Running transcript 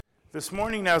This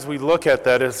morning, as we look at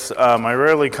that, I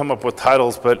rarely come up with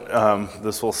titles, but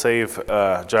this will save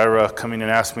Jaira coming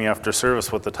and ask me after service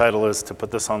what the title is to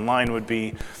put this online, would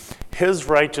be His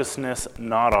Righteousness,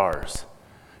 Not Ours.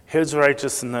 His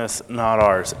righteousness, not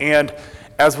ours. And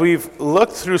as we've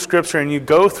looked through Scripture and you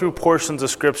go through portions of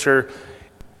Scripture,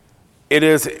 it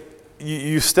is,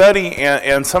 you study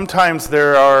and sometimes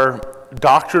there are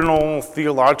doctrinal,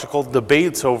 theological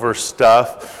debates over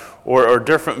stuff, or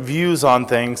different views on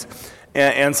things,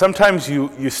 and sometimes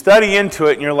you study into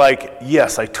it and you're like,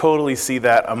 yes, I totally see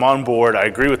that, I'm on board, I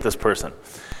agree with this person.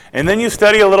 And then you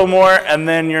study a little more and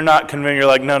then you're not convinced, you're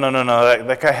like, no,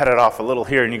 that guy had it off a little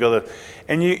here, and you go there,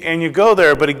 and you go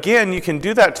there, but again, you can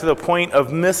do that to the point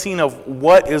of missing of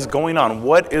what is going on,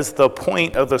 what is the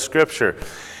point of the Scripture.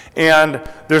 And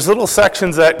there's little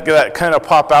sections that kind of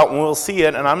pop out and we'll see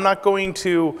it, and I'm not going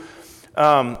to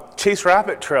chase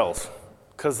rabbit trails,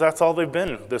 because that's all they've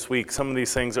been this week. Some of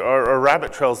these things are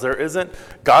rabbit trails.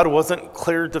 God wasn't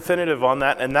clear, definitive on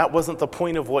that, and that wasn't the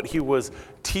point of what he was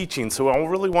teaching. So I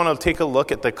really want to take a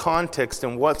look at the context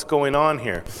and what's going on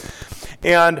here.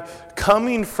 And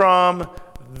coming from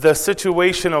the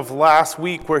situation of last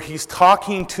week where he's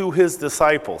talking to his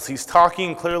disciples, he's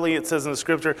talking, clearly it says in the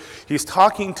Scripture, he's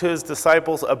talking to his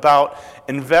disciples about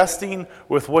investing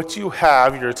with what you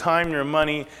have, your time, your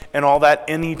money, and all that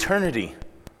in eternity.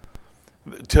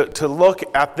 To look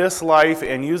at this life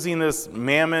and using this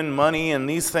mammon, money, and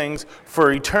these things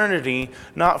for eternity,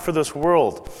 not for this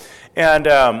world. And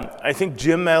I think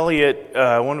Jim Elliot,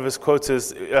 one of his quotes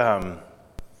is,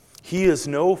 he is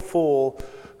no fool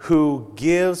who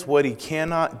gives what he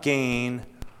cannot gain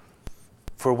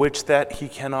for which that he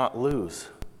cannot lose.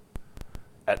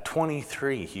 At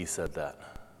 23, he said that.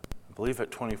 I believe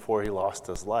at 24 he lost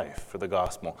his life for the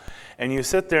gospel. And you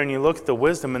sit there and you look at the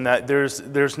wisdom in that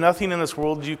there's nothing in this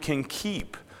world you can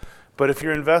keep. But if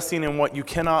you're investing in what you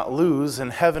cannot lose in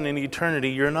heaven and eternity,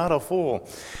 you're not a fool.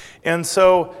 And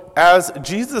so as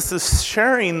Jesus is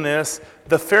sharing this,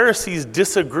 the Pharisees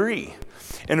disagree.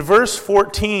 In verse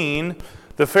 14,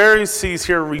 the Pharisees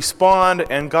here respond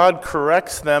and God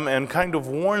corrects them and kind of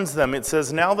warns them. It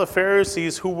says, "Now the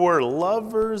Pharisees who were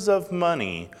lovers of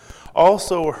money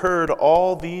also heard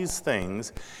all these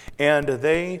things, and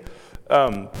they,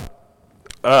 oh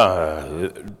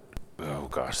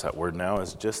gosh, that word now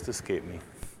has just escaped me.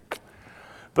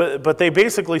 But they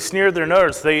basically sneered their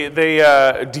nose. They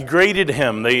degraded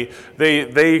him.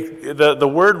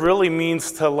 The word really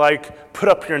means to like put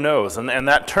up your nose, and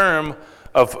that term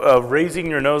of raising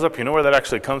your nose up, you know where that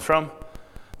actually comes from?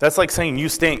 That's like saying you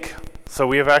stink. So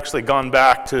we have actually gone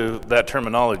back to that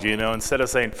terminology, instead of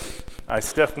saying, I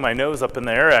stuck my nose up in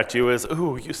the air at you, is,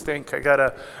 ooh, you stink, I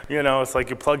gotta, it's like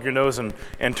you plug your nose and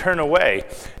turn away.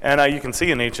 And you can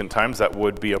see in ancient times that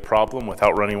would be a problem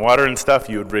without running water and stuff.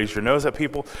 You would raise your nose at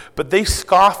people. But they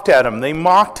scoffed at him. They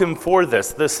mocked him for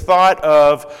this thought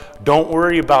of, don't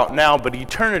worry about now, but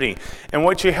eternity. And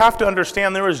what you have to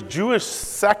understand, there was Jewish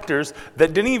sectors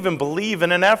that didn't even believe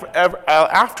in an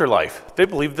afterlife. They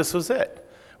believed this was it.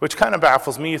 Which kind of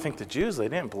baffles me. You think the Jews,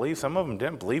 some of them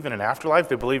didn't believe in an afterlife.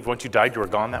 They believed once you died, you were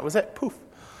gone, that was it, poof.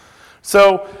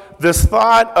 So this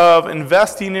thought of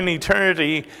investing in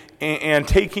eternity and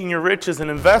taking your riches and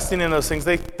investing in those things,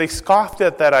 they scoffed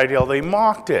at that ideal, they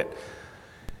mocked it.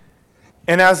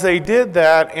 And as they did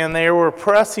that, and they were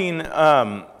pressing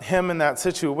him in that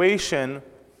situation,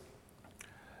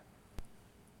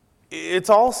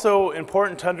 it's also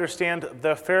important to understand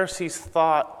the Pharisees'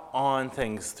 thought on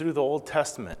things through the Old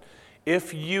Testament.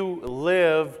 If you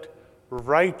lived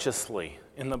righteously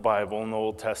in the Bible, in the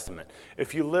Old Testament,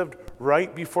 if you lived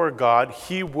right before God,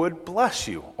 he would bless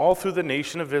you. All through the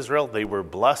nation of Israel, they were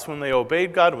blessed when they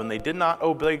obeyed God. When they did not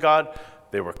obey God,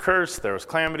 they were cursed, there was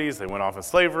calamities, they went off in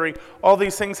slavery, all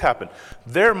these things happened.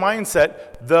 Their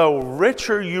mindset, the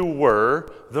richer you were,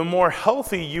 the more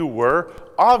healthy you were,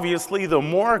 obviously the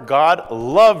more God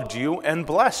loved you and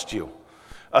blessed you.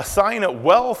 A sign of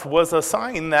wealth was a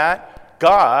sign that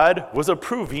God was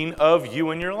approving of you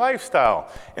and your lifestyle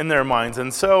in their minds.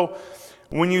 And so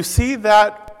when you see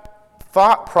that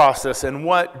thought process and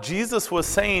what Jesus was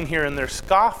saying here, and they're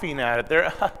scoffing at it, they're,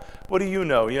 what do you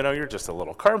know? You're just a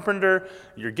little carpenter.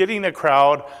 You're getting a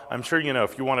crowd. I'm sure,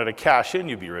 if you wanted to cash in,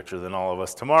 you'd be richer than all of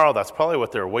us tomorrow. That's probably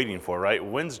what they're waiting for, right?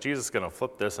 When's Jesus going to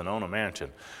flip this and own a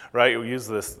mansion, right? Use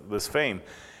this fame.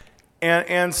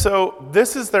 And so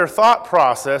this is their thought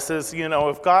process is,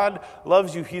 if God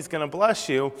loves you, he's going to bless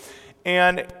you.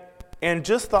 And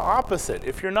just the opposite,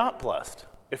 if you're not blessed,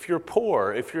 if you're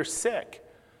poor, if you're sick,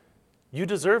 You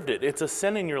deserved it. It's a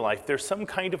sin in your life. There's some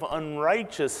kind of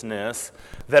unrighteousness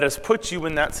that has put you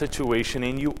in that situation,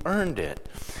 and you earned it.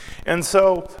 And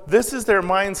so this is their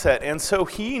mindset. And so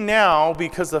he now,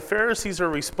 because the Pharisees are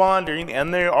responding,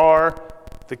 and they are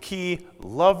the key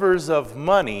lovers of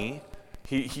money,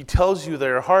 he tells you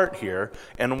their heart here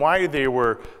and why they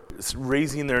were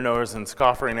raising their nose and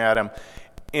scoffing at him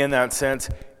in that sense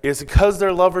is because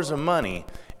they're lovers of money.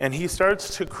 And he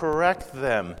starts to correct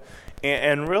them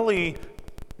and really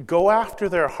go after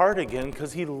their heart again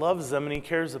because he loves them and he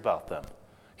cares about them.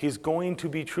 He's going to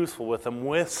be truthful with them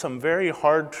with some very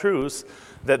hard truths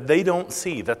that they don't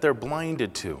see, that they're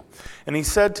blinded to. And he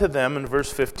said to them in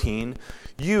verse 15,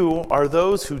 "You are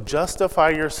those who justify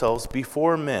yourselves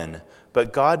before men,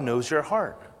 but God knows your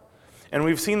heart." And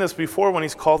we've seen this before when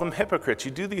he's called them hypocrites.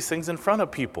 You do these things in front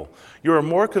of people. You are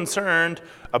more concerned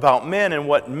about men and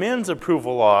what men's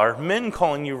approval are, men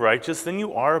calling you righteous, than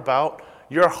you are about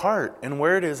your heart and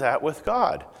where it is at with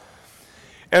God.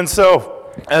 And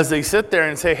so, as they sit there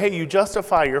and say, hey, you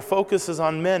justify, your focus is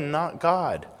on men, not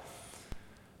God.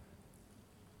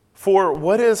 For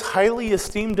what is highly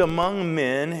esteemed among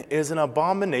men is an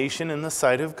abomination in the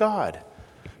sight of God.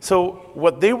 So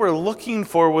what they were looking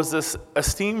for was this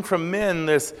esteem from men,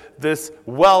 this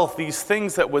wealth, these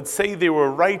things that would say they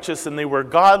were righteous and they were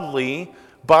godly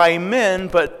by men,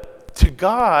 but to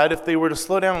God, if they were to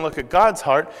slow down and look at God's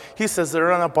heart, he says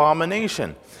they're an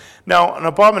abomination. Now, an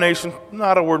abomination,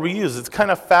 not a word we use. It's kind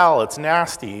of foul. It's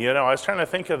nasty. I was trying to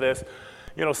think of this.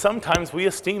 Sometimes we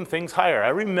esteem things higher. I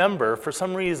remember, for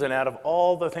some reason, out of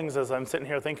all the things as I'm sitting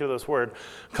here thinking of this word,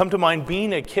 come to mind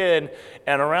being a kid,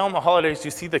 and around the holidays, you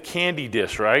see the candy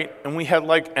dish, right? And we had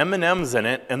like M&Ms in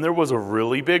it, and there was a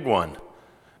really big one.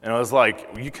 And I was like,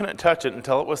 you couldn't touch it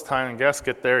until it was time, and guess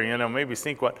get there, maybe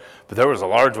sneak one. But there was a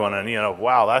large one, and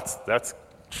wow, that's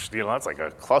like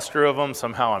a cluster of them.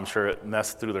 Somehow I'm sure it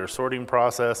messed through their sorting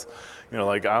process. I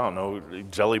don't know,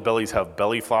 Jelly Bellies have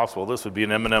belly flops. Well, this would be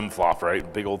an M&M flop,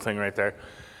 right? Big old thing right there.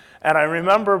 And I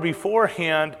remember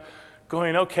beforehand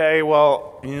going, okay,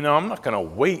 well, I'm not going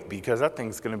to wait because that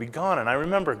thing's going to be gone. And I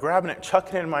remember grabbing it,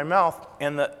 chucking it in my mouth,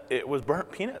 and it was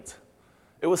burnt peanuts.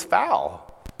 It was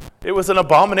foul. It was an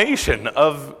abomination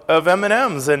of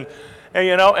M&Ms. And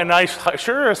I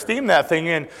sure esteem that thing.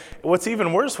 And what's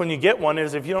even worse when you get one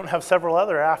is if you don't have several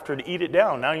other after to eat it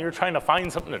down. Now you're trying to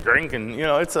find something to drink, and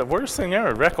it's the worst thing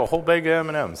ever. Wreck a whole bag of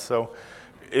M&Ms. So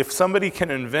if somebody can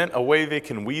invent a way they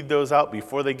can weed those out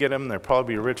before they get them, they're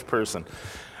probably a rich person.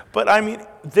 But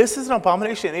this is an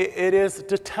abomination. It is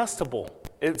detestable.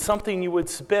 It's something you would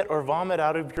spit or vomit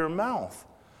out of your mouth.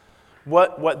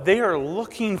 What they are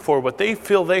looking for, what they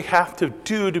feel they have to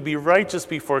do to be righteous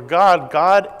before God,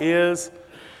 God is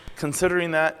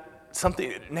considering that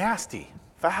something nasty,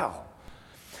 foul.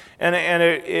 And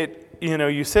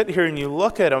you sit here and you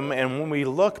look at them, and when we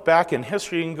look back in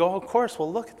history and go, of course,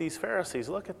 well, look at these Pharisees,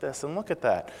 look at this and look at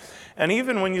that. And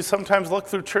even when you sometimes look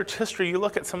through church history, you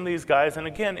look at some of these guys, and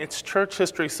again, it's church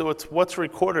history, so it's what's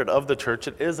recorded of the church.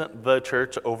 It isn't the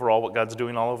church overall, what God's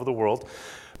doing all over the world.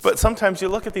 But sometimes you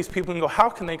look at these people and go, how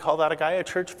can they call that a guy a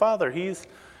church father?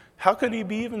 How could he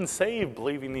be even saved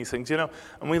believing these things? And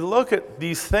we look at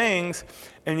these things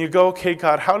and you go, okay,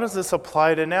 God, how does this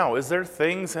apply to now? Is there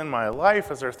things in my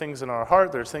life? Is there things in our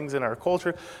heart? There's things in our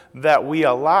culture that we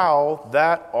allow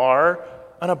that are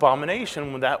an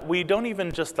abomination, that we don't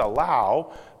even just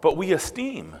allow, but we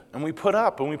esteem and we put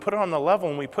up and we put it on the level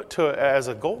and we put to it as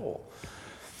a goal.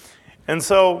 And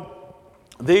so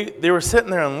They were sitting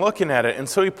there and looking at it, and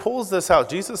so he pulls this out.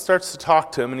 Jesus starts to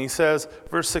talk to him, and he says,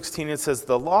 verse 16, it says,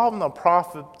 the law and the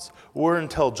prophets were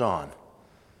until John.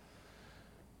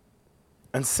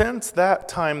 And since that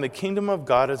time, the kingdom of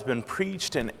God has been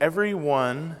preached, and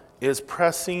everyone is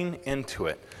pressing into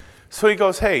it. So he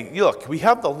goes, hey, look, we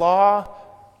have the law,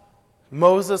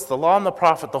 Moses, the law and the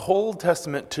prophet, the whole Old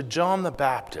Testament to John the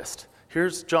Baptist.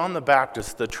 Here's John the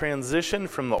Baptist, the transition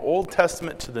from the Old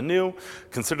Testament to the New,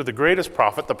 considered the greatest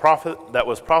prophet, the prophet that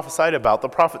was prophesied about, the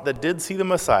prophet that did see the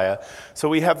Messiah. So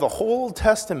we have the whole Old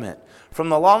Testament from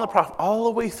the law and the prophet all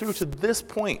the way through to this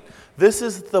point. This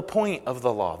is the point of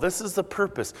the law. This is the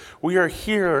purpose. We are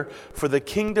here for the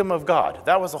kingdom of God.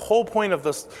 That was the whole point of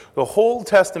the whole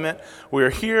Testament. We are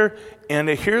here, and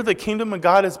here the kingdom of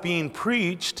God is being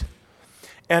preached,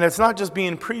 and it's not just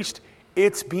being preached,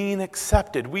 it's being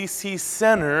accepted. We see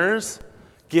sinners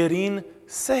getting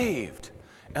saved,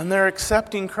 and they're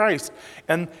accepting Christ,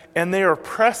 and they are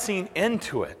pressing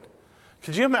into it.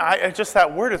 Could you imagine, just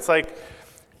that word, it's like,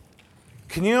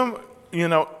 can you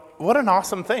what an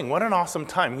awesome thing, what an awesome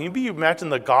time. Can you imagine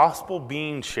the gospel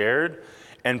being shared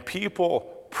and people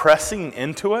pressing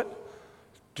into it?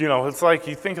 It's like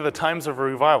you think of the times of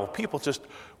revival. People just,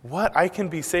 what? I can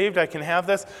be saved? I can have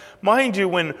this? Mind you,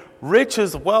 when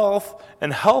riches, wealth,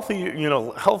 and healthy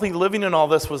living and all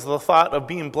this was the thought of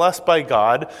being blessed by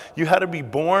God, you had to be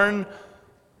born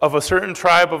of a certain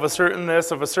tribe, of a certain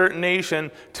this, of a certain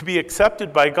nation, to be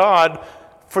accepted by God.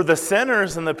 For the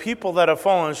sinners and the people that have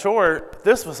fallen short,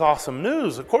 this was awesome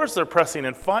news. Of course they're pressing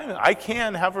and fine. I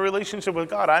can have a relationship with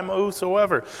God. I'm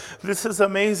whosoever. This is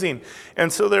amazing. And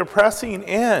so they're pressing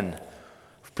in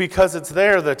because it's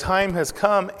there. The time has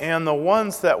come, and the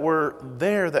ones that were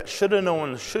there that should have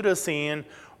known, should have seen,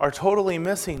 are totally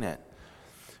missing it.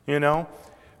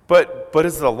 But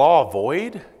is the law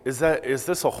void? Is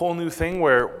this a whole new thing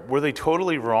where were they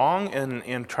totally wrong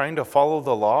in trying to follow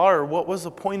the law, or what was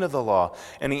the point of the law?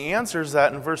 And he answers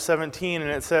that in verse 17,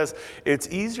 and it says, "It's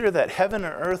easier that heaven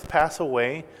and earth pass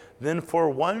away than for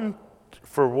one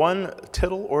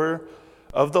tittle or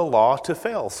of the law to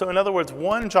fail." So in other words,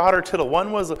 one jot or tittle,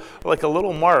 one was like a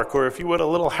little mark, or if you would, a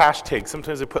little hashtag.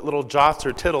 Sometimes they put little jots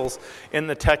or tittles in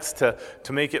the text to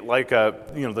make it like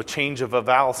the change of a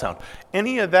vowel sound.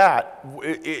 Any of that,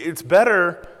 it's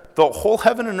better. The whole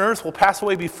heaven and earth will pass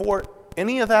away before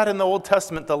any of that in the Old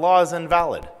Testament. The law is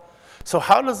invalid. So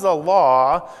how does the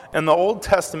law and the Old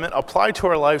Testament apply to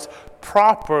our lives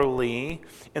properly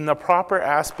in the proper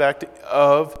aspect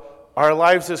of our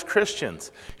lives as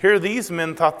Christians? Here these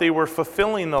men thought they were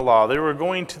fulfilling the law. They were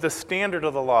going to the standard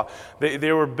of the law.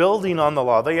 They were building on the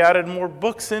law. They added more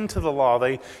books into the law.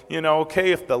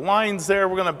 Okay, if the line's there,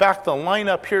 we're going to back the line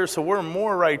up here so we're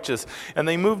more righteous. And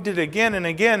they moved it again and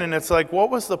again, and it's like, what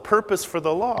was the purpose for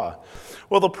the law?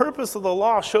 Well, the purpose of the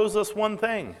law shows us one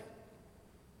thing.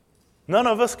 None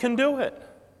of us can do it.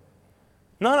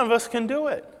 None of us can do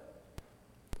it.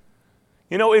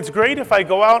 It's great if I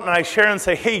go out and I share and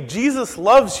say, hey, Jesus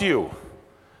loves you.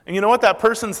 And you know what that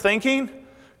person's thinking?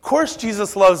 Of course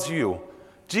Jesus loves you.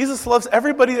 Jesus loves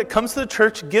everybody that comes to the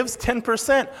church, gives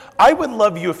 10%. I would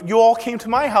love you if you all came to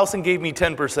my house and gave me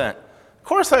 10%. Of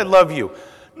course I'd love you.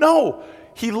 No,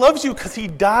 he loves you because he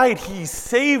died. He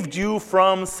saved you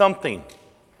from something.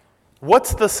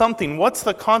 What's the something? What's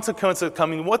the consequence of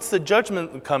coming? What's the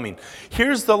judgment coming?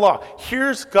 Here's the law.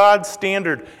 Here's God's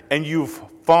standard, and you've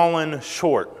fallen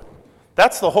short.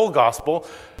 That's the whole gospel.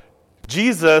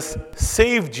 Jesus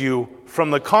saved you from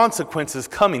the consequences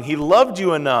coming. He loved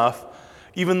you enough,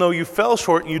 even though you fell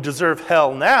short and you deserve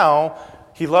hell now,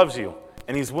 he loves you,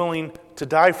 and he's willing to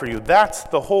die for you. That's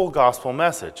the whole gospel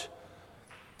message.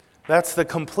 That's the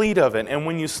complete of it. And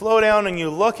when you slow down and you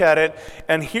look at it,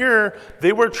 and here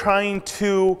they were trying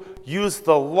to use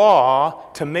the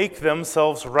law to make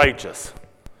themselves righteous.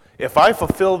 If I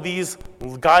fulfill these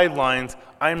guidelines,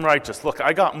 I'm righteous. Look,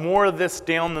 I got more of this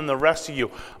down than the rest of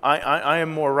you. I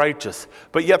am more righteous.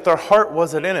 But yet their heart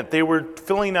wasn't in it. They were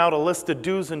filling out a list of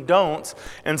do's and don'ts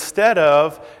instead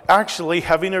of actually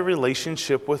having a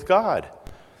relationship with God.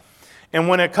 And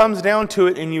when it comes down to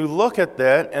it and you look at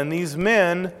that, and these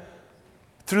men,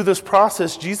 through this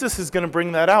process, Jesus is going to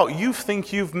bring that out. You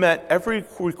think you've met every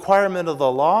requirement of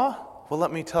the law? Well,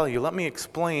 let me tell you, let me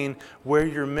explain where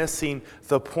you're missing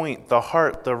the point, the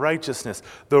heart, the righteousness,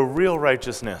 the real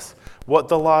righteousness, what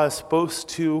the law is supposed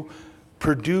to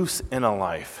produce in a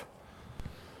life.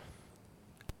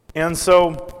 And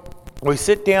so we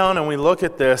sit down and we look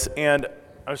at this, and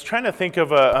I was trying to think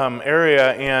of an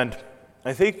area, and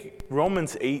I think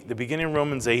Romans 8, the beginning of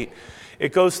Romans 8,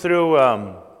 it goes through,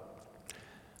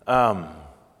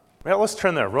 let's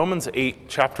turn there, Romans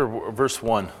 8, verse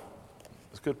 1.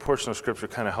 It's a good portion of Scripture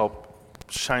kind of help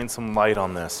shine some light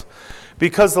on this.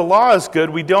 Because the law is good,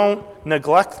 we don't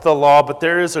neglect the law, but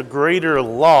there is a greater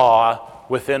law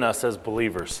within us as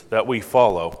believers that we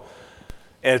follow.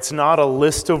 It's not a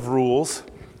list of rules.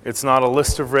 It's not a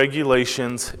list of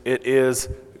regulations. It is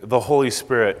the Holy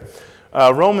Spirit.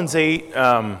 Romans 8,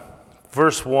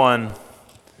 verse 1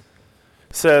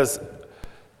 says,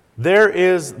 "There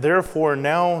is therefore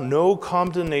now no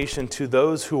condemnation to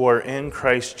those who are in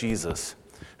Christ Jesus,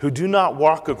 who do not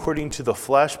walk according to the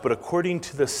flesh, but according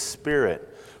to the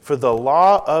Spirit. For the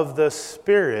law of the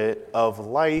Spirit of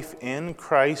life in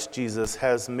Christ Jesus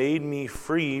has made me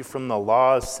free from the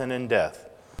law of sin and death.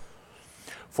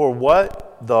 For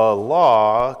what the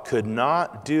law could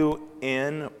not do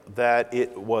in that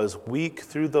it was weak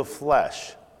through the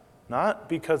flesh," not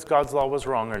because God's law was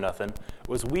wrong or nothing, it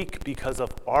was weak because of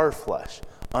our flesh,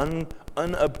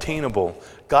 unobtainable.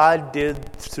 God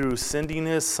did through sending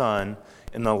his Son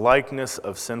in the likeness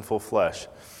of sinful flesh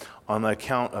on the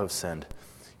account of sin.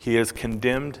 He has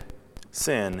condemned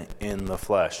sin in the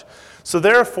flesh. So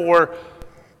therefore,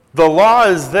 the law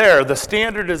is there, the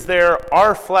standard is there,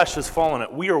 our flesh has fallen.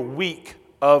 We are weak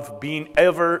of being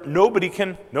nobody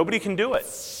can do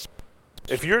it.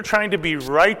 If you're trying to be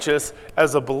righteous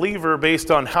as a believer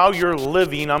based on how you're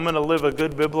living, I'm going to live a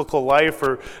good biblical life,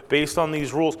 or based on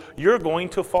these rules, you're going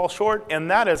to fall short, and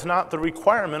that is not the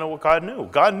requirement of what God knew.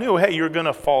 God knew, hey, you're going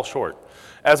to fall short.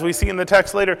 As we see in the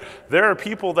text later, there are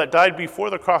people that died before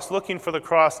the cross, looking for the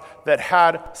cross, that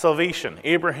had salvation.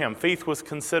 Abraham, faith was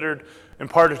considered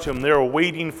imparted to him. They were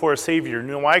waiting for a Savior. You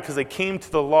know why? Because they came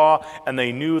to the law and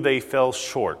they knew they fell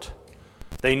short.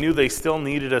 They knew they still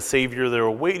needed a Savior. They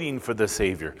were waiting for the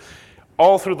Savior.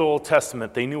 All through the Old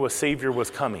Testament, they knew a Savior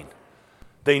was coming.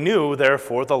 They knew,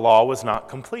 therefore, the law was not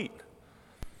complete.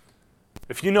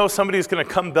 If you know somebody's going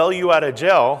to come bail you out of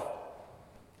jail,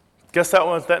 guess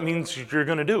what that means you're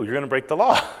going to do? You're going to break the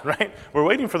law, right? We're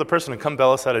waiting for the person to come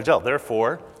bail us out of jail.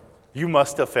 Therefore, you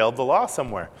must have failed the law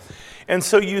somewhere. And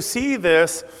so you see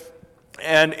this,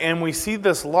 and we see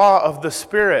this law of the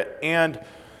Spirit, and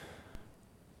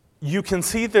you can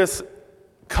see this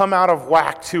come out of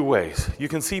whack two ways. You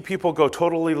can see people go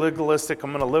totally legalistic.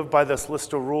 I'm going to live by this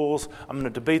list of rules. I'm going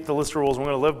to debate the list of rules. I'm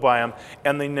going to live by them.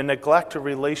 And they neglect a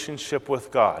relationship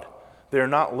with God. They're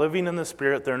not living in the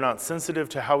Spirit. They're not sensitive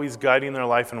to how He's guiding their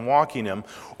life and walking Him.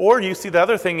 Or you see the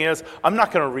other thing is, I'm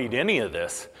not going to read any of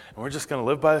this. And we're just going to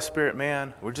live by the Spirit,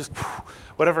 man. We're just,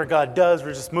 whatever God does,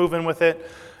 we're just moving with it.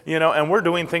 And we're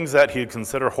doing things that He'd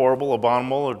consider horrible,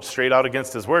 abominable, or straight out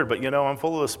against His Word. But, I'm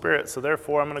full of the Spirit, so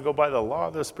therefore I'm going to go by the law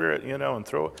of the Spirit, and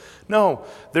throw it. No,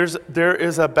 there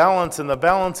is a balance, and the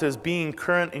balance is being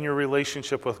current in your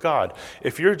relationship with God.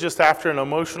 If you're just after an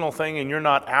emotional thing and you're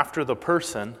not after the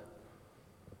person,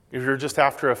 if you're just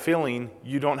after a feeling,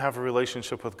 you don't have a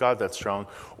relationship with God that's strong.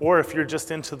 Or if you're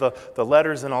just into the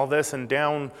letters and all this and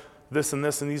down this and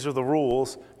this and these are the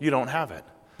rules, you don't have it.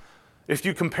 If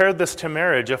you compare this to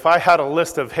marriage, if I had a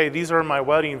list of, hey, these are my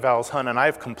wedding vows, hon, and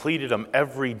I've completed them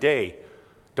every day,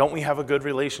 don't we have a good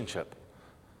relationship?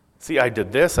 See, I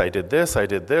did this, I did this, I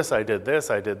did this, I did this,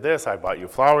 I did this, I bought you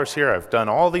flowers here, I've done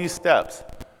all these steps.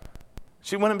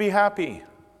 She wouldn't be happy.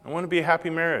 It wouldn't be a happy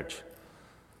marriage.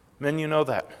 Men, you know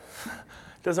that.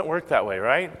 It doesn't work that way,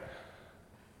 right?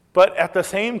 But at the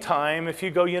same time, if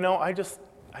you go, I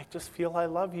just feel I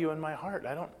love you in my heart.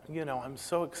 I'm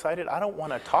so excited. I don't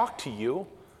want to talk to you.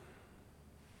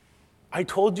 I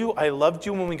told you I loved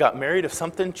you when we got married. If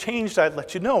something changed, I'd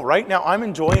let you know. Right now, I'm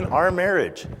enjoying our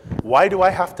marriage. Why do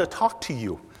I have to talk to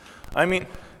you?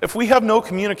 If we have no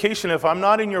communication, if I'm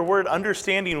not in your word,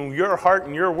 understanding your heart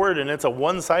and your word, and it's a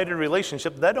one-sided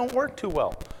relationship, that don't work too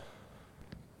well.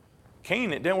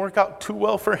 Cain, it didn't work out too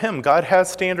well for him. God has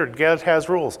standard, God has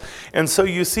rules. And so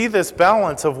you see this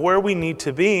balance of where we need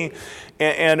to be,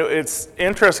 and it's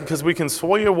interesting because we can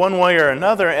sway you one way or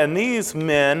another, and these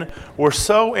men were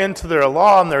so into their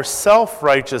law and their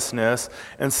self-righteousness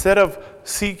instead of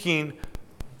seeking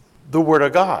the Word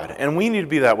of God. And we need to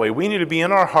be that way. We need to be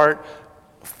in our heart,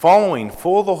 following,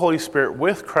 full of the Holy Spirit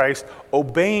with Christ,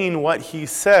 obeying what He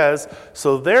says,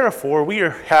 so therefore we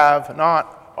have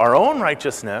not our own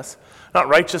righteousness, not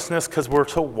righteousness because we're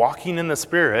so walking in the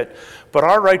Spirit, but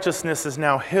our righteousness is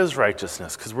now His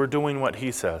righteousness because we're doing what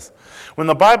He says. When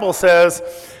the Bible says,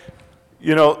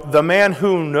 the man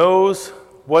who knows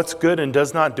what's good and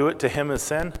does not do it, to him is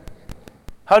sin,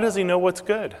 how does he know what's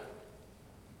good?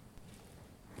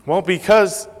 Well,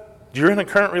 because you're in a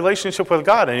current relationship with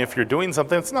God, and if you're doing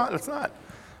something, it's not.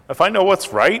 If I know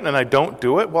what's right and I don't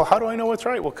do it, well, how do I know what's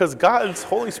right? Well, because God's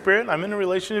Holy Spirit, I'm in a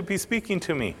relationship, He's speaking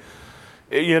to me.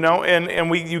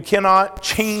 You cannot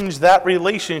change that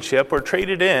relationship or trade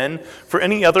it in for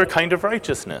any other kind of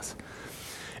righteousness.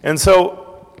 And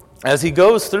so, as he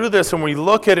goes through this, and we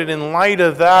look at it in light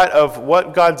of that, of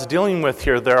what God's dealing with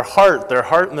here, their heart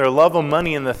and their love of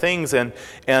money and the things, and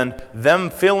them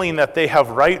feeling that they have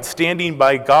right standing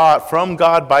by God, from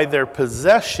God by their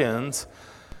possessions,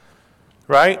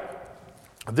 right?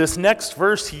 This next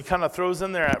verse he kind of throws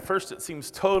in there. At first it seems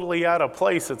totally out of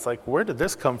place. It's like, where did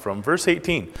this come from? Verse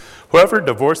 18, whoever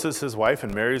divorces his wife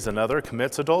and marries another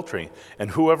commits adultery,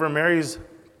 and whoever marries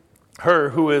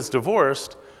her who is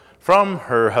divorced from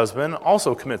her husband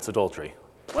also commits adultery.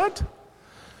 What?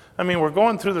 We're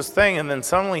going through this thing, and then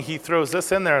suddenly he throws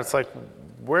this in there. It's like,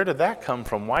 where did that come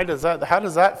from? How does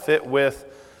that fit with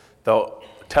the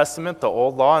Testament, the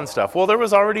old law and stuff? Well, there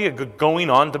was already a going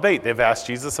on debate. They've asked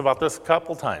Jesus about this a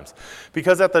couple times.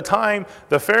 Because at the time,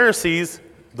 the Pharisees,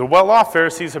 the well-off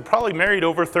Pharisees, had probably married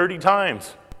over 30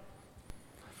 times.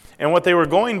 And what they were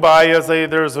going by is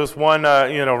there's this one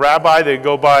rabbi, they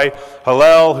go by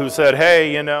Hillel, who said,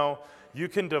 hey, you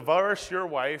can divorce your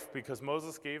wife because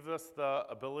Moses gave us the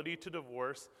ability to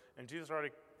divorce, and Jesus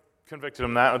already convicted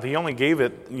him that. He only gave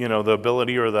it, the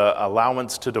ability or the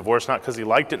allowance to divorce, not because he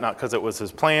liked it, not because it was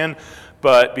his plan,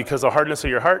 but because of the hardness of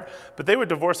your heart. But they would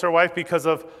divorce their wife because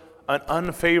of an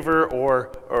unfavor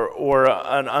or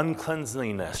an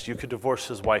uncleanliness. You could divorce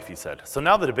his wife, he said. So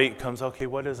now the debate comes, okay,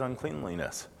 what is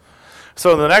uncleanliness?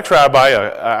 So the next rabbi,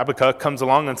 Abba, comes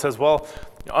along and says, well,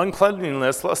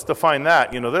 uncleanliness, let's define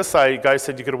that. This guy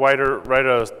said you could write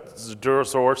a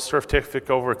divorce certificate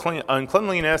over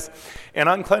uncleanliness, and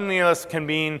uncleanliness can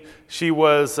mean she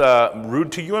was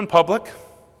rude to you in public.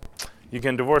 You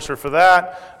can divorce her for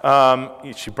that.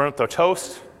 She burnt the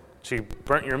toast. She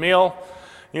burnt your meal,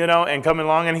 and coming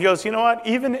along. And he goes, you know what?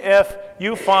 Even if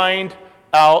you find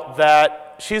out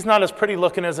that she's not as pretty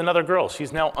looking as another girl,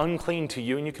 she's now unclean to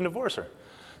you, and you can divorce her.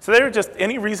 So they were just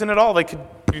any reason at all they could,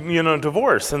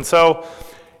 divorce. And so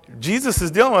Jesus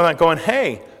is dealing with that going,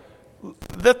 hey,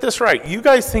 get this right. You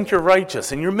guys think you're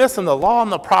righteous, and you're missing the law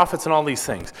and the prophets and all these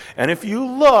things. And if you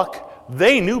look,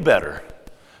 they knew better.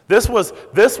 This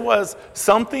was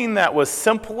something that was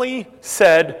simply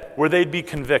said where they'd be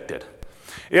convicted.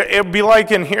 It'd be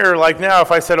like in here, like now,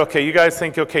 if I said, okay, you guys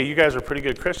think, okay, you guys are pretty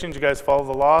good Christians, you guys follow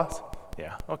the laws?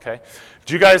 Yeah, okay.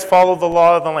 Do you guys follow the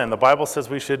law of the land? The Bible says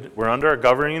we're under a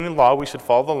governing law. We should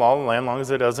follow the law of the land as long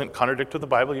as it doesn't contradict with the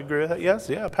Bible. You agree with that? Yes?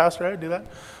 Yeah, Pastor, I do that.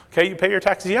 Okay, you pay your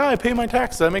taxes? Yeah, I pay my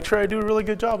taxes. I make sure I do a really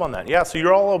good job on that. Yeah, so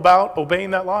you're all about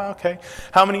obeying that law? Okay.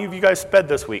 How many of you guys sped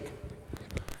this week?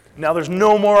 Now there's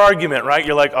no more argument, right?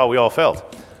 You're like, oh, we all failed.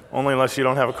 Only unless you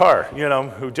don't have a car,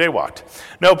 who jaywalked.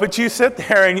 No, but you sit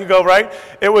there and you go, right?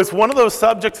 It was one of those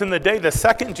subjects in the day, the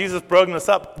second Jesus brought this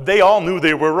up, they all knew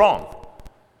they were wrong.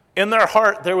 In their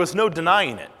heart, there was no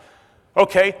denying it.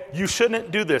 Okay, you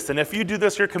shouldn't do this. And if you do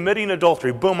this, you're committing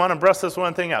adultery. Boom, I'm going to brush this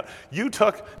one thing out. You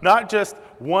took not just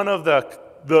one of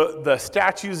the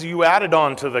statutes you added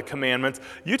on to the commandments,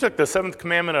 you took the seventh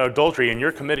commandment of adultery and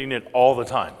you're committing it all the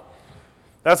time.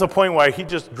 That's the point why he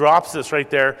just drops this right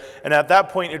there. And at that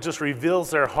point, it just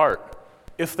reveals their heart,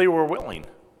 if they were willing.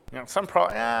 Some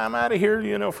probably, I'm out of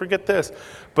here, forget this.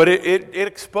 But it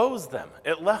exposed them.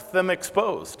 It left them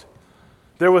exposed.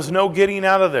 There was no getting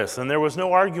out of this, and there was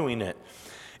no arguing it.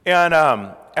 And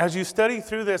as you study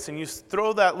through this and you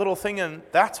throw that little thing in,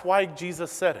 that's why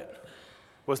Jesus said it,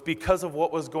 was because of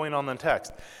what was going on in the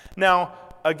text. Now,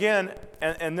 again,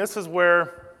 and this is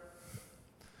where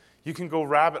you can go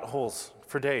rabbit holes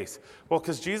for days. Well,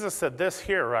 because Jesus said this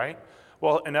here, right?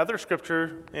 Well, in other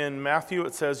scripture, in Matthew,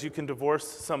 it says you can divorce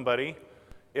somebody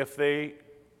if they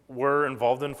were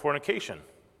involved in fornication.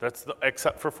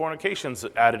 Except for fornication's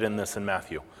added in this in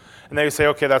Matthew. And they say,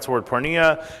 okay, that's the word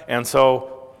porneia, and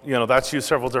so, that's used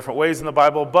several different ways in the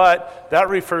Bible, but that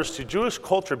refers to Jewish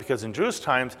culture because in Jewish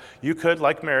times, you could,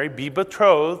 like Mary, be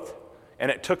betrothed, and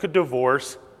it took a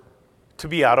divorce to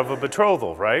be out of a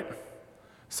betrothal, right?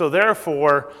 So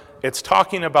therefore, it's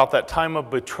talking about that time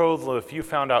of betrothal. If you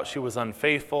found out she was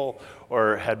unfaithful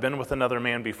or had been with another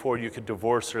man before, you could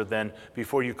divorce her then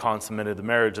before you consummated the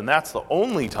marriage, and that's the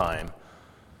only time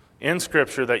in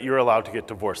Scripture that you're allowed to get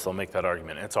divorced. They'll make that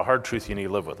argument. It's a hard truth. You need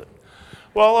to live with it.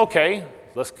 Well, okay,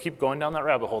 let's keep going down that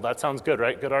rabbit hole. That sounds good,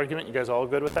 right? Good argument. You guys all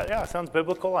good with that? Yeah, it sounds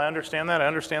biblical. I understand that. I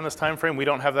understand this time frame. We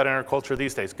don't have that in our culture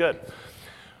these days. Good.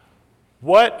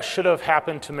 What should have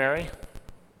happened to Mary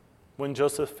when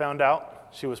Joseph found out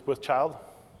she was with child?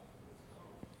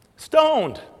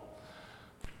 Stoned.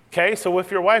 Okay, so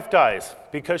if your wife dies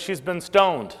because she's been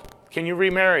stoned, can you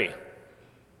remarry?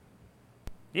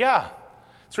 Yeah.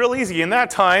 It's real easy. In that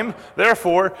time,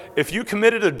 therefore, if you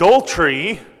committed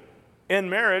adultery in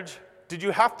marriage, did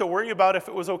you have to worry about if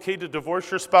it was okay to divorce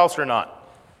your spouse or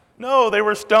not? No, they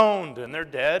were stoned and they're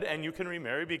dead, and you can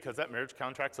remarry because that marriage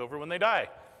contract's over when they die.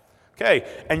 Okay,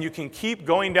 and you can keep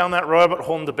going down that rabbit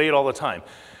hole and debate all the time.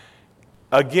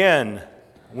 Again,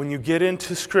 when you get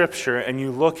into Scripture and you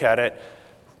look at it,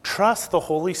 trust the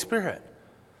Holy Spirit.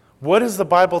 What is the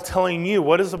Bible telling you?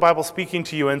 What is the Bible speaking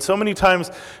to you? And so many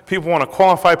times people want to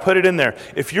qualify, put it in there.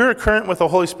 If you're current with the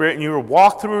Holy Spirit and you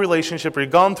walk through a relationship or you've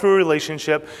gone through a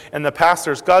relationship and the past,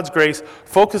 there's God's grace,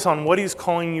 focus on what He's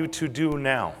calling you to do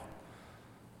now.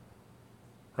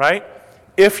 Right?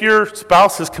 If your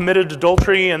spouse has committed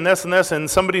adultery and this and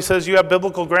somebody says you have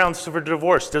biblical grounds for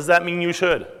divorce, does that mean you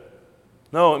should?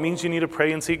 No, it means you need to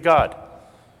pray and seek God.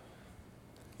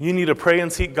 You need to pray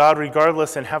and seek God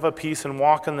regardless and have a peace and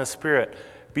walk in the Spirit.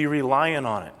 Be reliant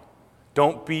on it.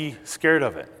 Don't be scared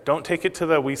of it. Don't take it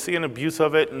to we see an abuse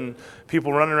of it and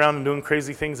people running around and doing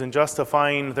crazy things and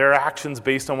justifying their actions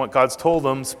based on what God's told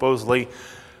them, supposedly.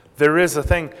 There is a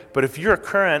thing. But if you're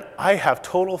current, I have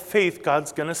total faith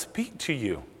God's going to speak to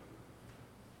you.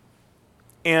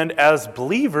 And as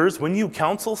believers, when you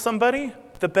counsel somebody,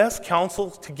 The best counsel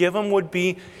to give them would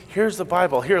be, here's the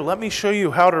Bible. Here, let me show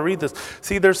you how to read this.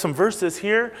 See, there's some verses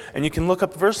here, and you can look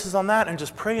up verses on that and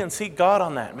just pray and seek God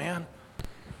on that, man.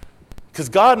 Because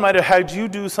God might have had you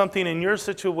do something in your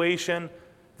situation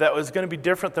that was going to be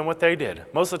different than what they did.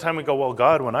 Most of the time we go, well,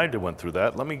 God, when I went through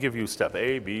that, let me give you step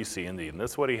A, B, C, and D. And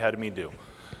that's what he had me do.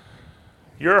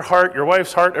 Your heart, your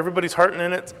wife's heart, everybody's heart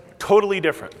in it, totally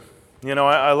different. You know,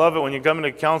 I love it when you come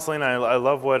into counseling. I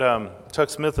love what Chuck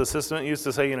Smith, assistant, used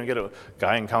to say. You know, get a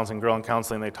guy in counseling, girl in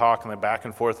counseling, they talk and they back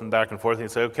and forth and back and forth. And you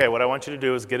say, okay, what I want you to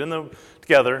do is get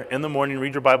together in the morning,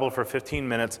 read your Bible for 15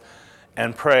 minutes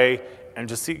and pray and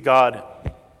just seek God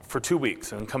for 2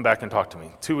 weeks and come back and talk to me.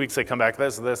 2 weeks they come back,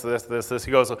 this.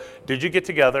 He goes, did you get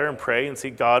together and pray and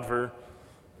seek God for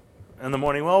in the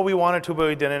morning? Well, we wanted to, but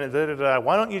we didn't.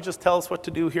 Why don't you just tell us what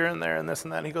to do here and there and this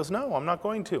and that? And he goes, no, I'm not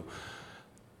going to.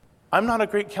 I'm not a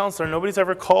great counselor. Nobody's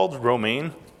ever called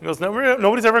Romaine. He goes,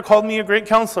 nobody's ever called me a great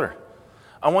counselor.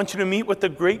 I want you to meet with the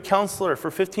great counselor for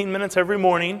 15 minutes every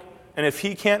morning, and if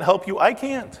he can't help you, I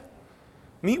can't.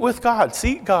 Meet with God.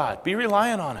 Seek God. Be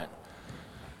reliant on it.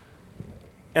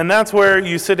 And that's where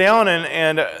you sit down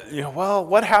and you know, well,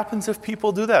 what happens if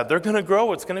people do that? They're going to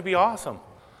grow. It's going to be awesome.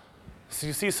 So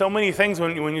you see so many things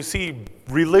when you see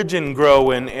religion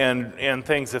grow and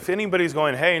things. If anybody's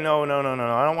going, hey, no,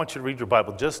 I don't want you to read your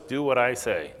Bible. Just do what I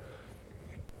say.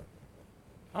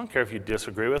 I don't care if you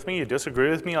disagree with me. You disagree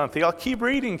with me on theology. Keep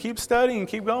reading, keep studying,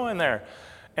 keep going there.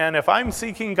 And if I'm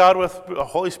seeking God with the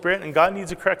Holy Spirit and God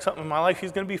needs to correct something in my life,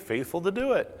 he's going to be faithful to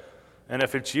do it. And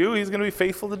if it's you, he's going to be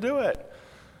faithful to do it.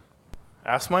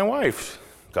 Ask my wife.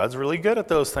 God's really good at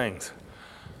those things.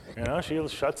 You know, she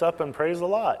shuts up and prays a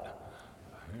lot.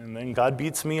 And then God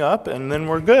beats me up, and then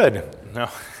we're good. No,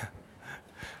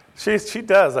 she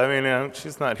does. I mean,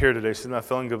 she's not here today. She's not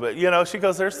feeling good. But, you know, she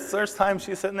goes, there's times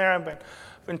she's sitting there. I've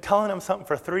been telling him something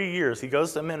for 3 years. He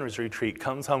goes to men's retreat,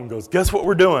 comes home and goes, guess what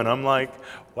we're doing? I'm like,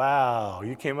 wow,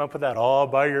 you came up with that all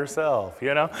by yourself,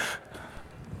 you know?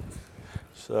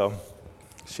 So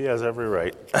she has every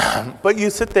right. But you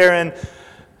sit there and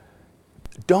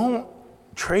don't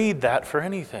trade that for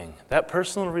anything. That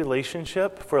personal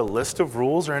relationship for a list of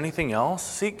rules or anything else.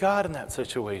 Seek God in that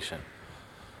situation.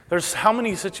 There's how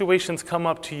many situations come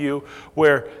up to you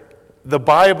where the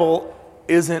Bible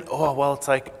isn't, oh, well, it's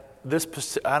like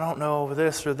this, I don't know,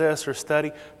 this or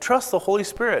study. Trust the Holy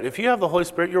Spirit. If you have the Holy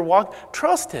Spirit, your walk,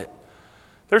 trust it.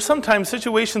 There's sometimes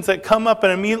situations that come up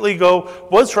and immediately go,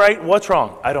 what's right, what's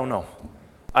wrong? I don't know.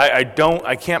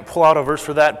 I can't pull out a verse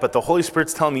for that, but the Holy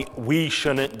Spirit's telling me we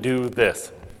shouldn't do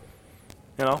this.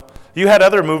 You know? You had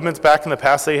other movements back in the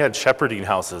past. They had shepherding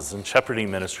houses and shepherding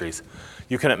ministries.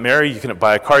 You couldn't marry, you couldn't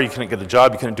buy a car, you couldn't get a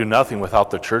job, you couldn't do nothing without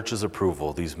the church's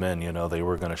approval. These men, you know, they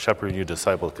were going to shepherd you,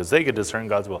 disciple, because they could discern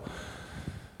God's will.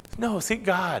 No, seek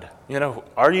God. You know,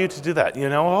 are you to do that? You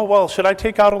know, oh, well, should I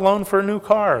take out a loan for a new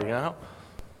car? You know?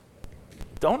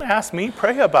 Don't ask me,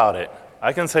 pray about it.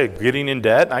 I can say getting in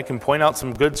debt, I can point out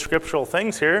some good scriptural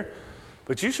things here,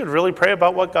 but you should really pray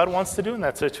about what God wants to do in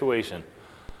that situation.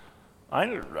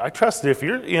 I trust if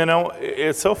you're, you know,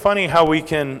 it's so funny how we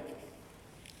can,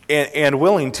 and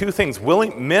willing, two things.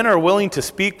 Men are willing to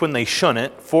speak when they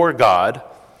shouldn't for God,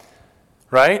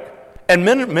 right? And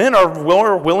men are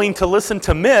more willing to listen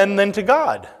to men than to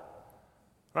God,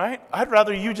 right? I'd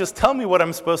rather you just tell me what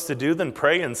I'm supposed to do than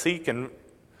pray and seek and,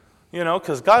 you know,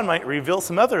 because God might reveal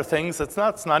some other things that's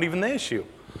not even the issue.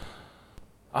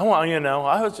 I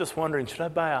was just wondering, should I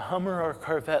buy a Hummer or a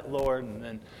Corvette, Lord? And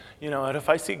then, you know, and if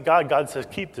I seek God, God says,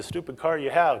 keep the stupid car you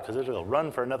have because it'll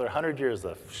run for another 100 years.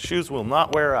 The shoes will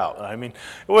not wear out. I mean,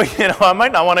 well, you know, I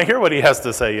might not want to hear what he has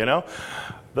to say, you know.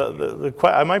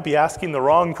 I might be asking the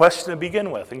wrong question to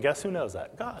begin with, and guess who knows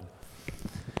that? God.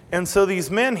 And so these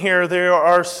men here, they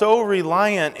are so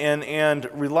reliant and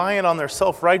reliant on their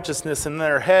self-righteousness in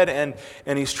their head,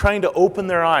 and he's trying to open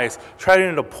their eyes,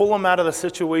 trying to pull them out of the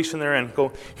situation they're in.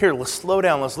 Go, here, let's slow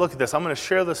down, let's look at this. I'm going to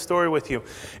share this story with you.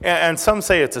 And some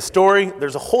say it's a story.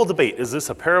 There's a whole debate. Is this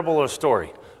a parable or a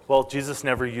story? Well, Jesus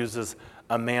never uses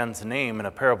a man's name in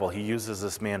a parable. He uses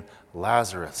this man,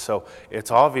 Lazarus. So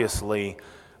it's obviously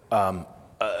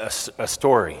a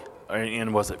story.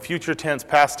 And was it future tense,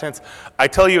 past tense? I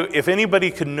tell you, if anybody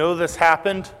could know this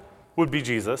happened, would be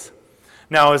Jesus.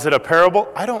 Now, is it a parable?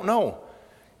 I don't know.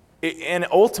 And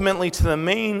ultimately, to the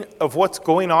main of what's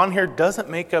going on here doesn't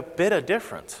make a bit of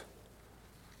difference.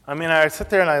 I mean, I sit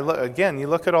there and I look, again, you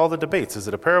look at all the debates. Is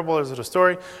it a parable or is it a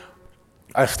story?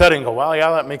 I study and go, well,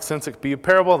 yeah, that makes sense. It could be a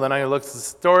parable. Then I look at the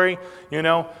story. You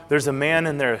know, there's a man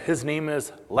in there. His name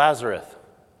is Lazarus.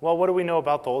 Well, what do we know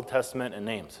about the Old Testament and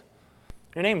names?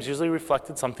 Your name's usually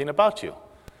reflected something about you.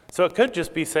 So it could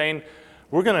just be saying,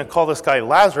 we're going to call this guy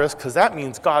Lazarus because that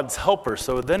means God's helper.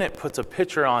 So then it puts a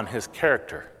picture on his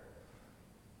character.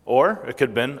 Or it could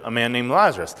have been a man named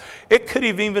Lazarus. It could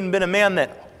have even been a man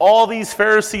that all these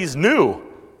Pharisees knew.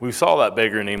 We saw that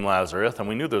beggar named Lazarus, and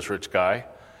we knew this rich guy.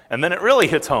 And then it really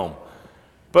hits home.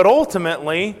 But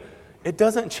ultimately, it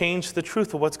doesn't change the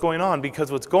truth of what's going on,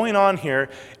 because what's going on here,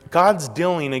 God's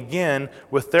dealing again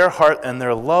with their heart and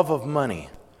their love of money.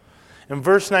 In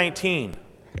verse 19,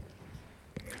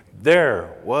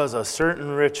 there was a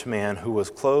certain rich man who was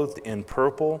clothed in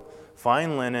purple,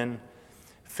 fine linen,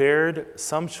 fared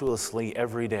sumptuously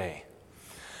every day.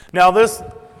 Now this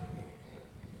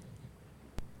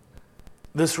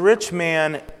rich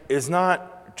man is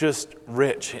not just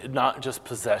rich, not just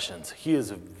possessions. He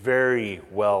is very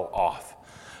well off.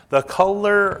 The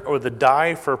color or the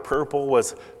dye for purple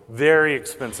was very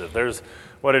expensive.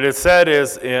 What it is said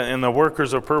is, in the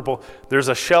workers of purple, there's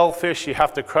a shellfish, you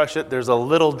have to crush it. There's a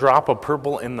little drop of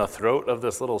purple in the throat of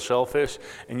this little shellfish,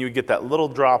 and you get that little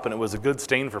drop, and it was a good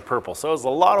stain for purple. So it was a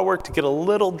lot of work to get a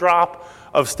little drop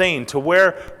of stain. To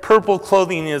wear purple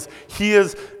clothing he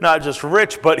is not just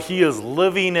rich, but he is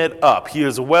living it up. He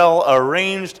is well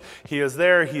arranged. He is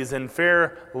there. He is in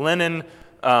fair linen,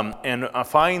 and a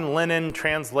fine linen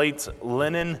translates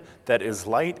linen that is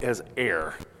light as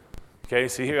air. Okay,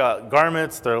 so you got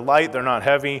garments, they're light, they're not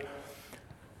heavy.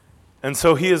 And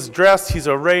so he is dressed, he's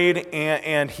arrayed,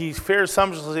 and he fares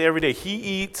sumptuously every day. He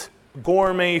eats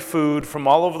gourmet food from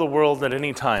all over the world at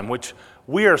any time, which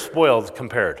we are spoiled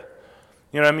compared.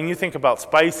 You know what I mean? You think about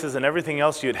spices and everything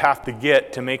else you'd have to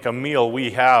get to make a meal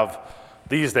we have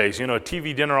these days. You know, a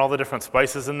TV dinner, all the different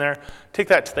spices in there. Take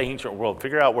that to the ancient world.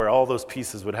 Figure out where all those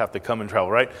pieces would have to come and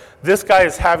travel, right? This guy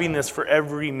is having this for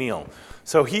every meal.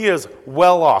 So he is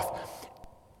well off.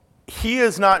 He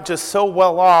is not just so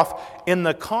well off. In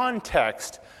the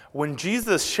context, when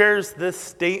Jesus shares this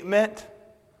statement,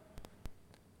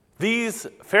 these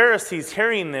Pharisees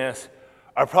hearing this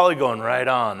are probably going, right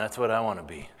on, that's what I want to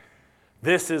be.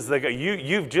 This is the guy.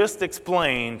 You've just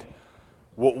explained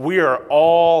what we are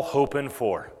all hoping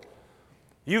for.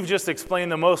 You've just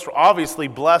explained the most obviously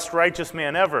blessed righteous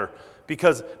man ever,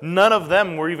 because none of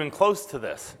them were even close to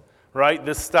this, right?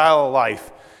 This style of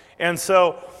life. And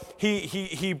so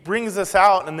he brings this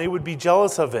out, and they would be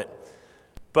jealous of it.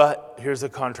 But here's a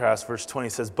contrast. Verse 20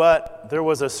 says, but there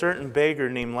was a certain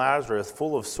beggar named Lazarus,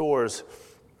 full of sores,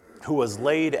 who was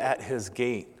laid at his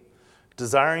gate,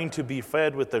 desiring to be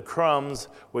fed with the crumbs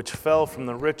which fell from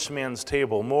the rich man's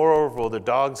table. Moreover, the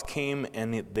dogs came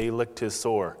and they licked his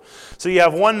sore. So you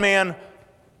have one man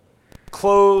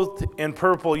clothed in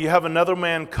purple. You have another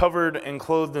man covered and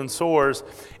clothed in sores,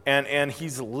 and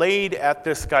he's laid at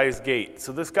this guy's gate.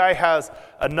 So this guy has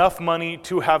enough money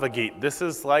to have a gate. This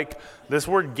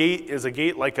word gate is a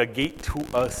gate like a gate to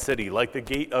a city, like the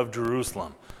gate of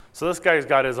Jerusalem. So this guy's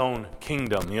got his own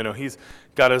kingdom. You know, he's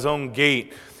got his own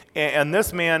gate. And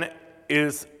this man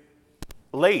is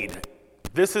laid.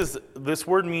 This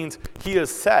word means he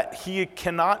is set. He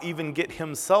cannot even get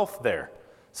himself there.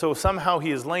 So somehow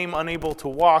he is lame, unable to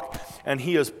walk, and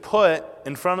he is put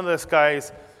in front of this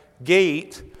guy's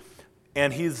gate,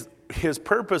 and his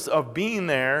purpose of being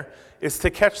there is to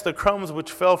catch the crumbs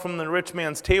which fell from the rich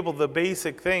man's table, the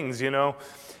basic things, you know.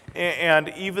 And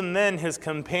even then, his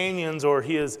companions or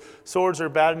his sores are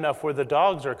bad enough where the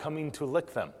dogs are coming to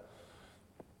lick them.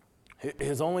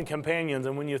 His only companions,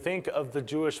 and when you think of the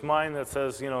Jewish mind that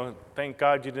says, you know, thank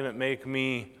God you didn't make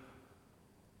me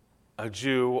a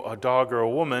Jew, a dog, or a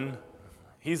woman,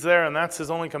 he's there, and that's his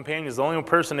only companions. The only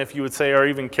person, if you would say, are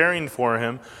even caring for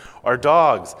him are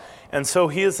dogs. And so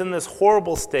he is in this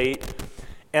horrible state,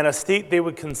 and a state they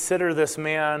would consider this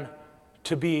man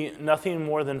to be nothing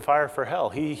more than fire for hell.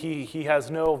 He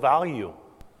has no value.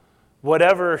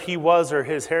 Whatever he was or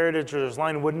his heritage or his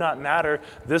line would not matter.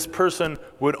 This person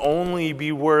would only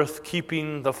be worth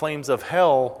keeping the flames of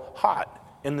hell hot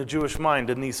in the Jewish mind,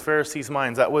 in these Pharisees'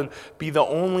 minds. That would be the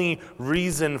only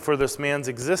reason for this man's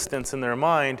existence in their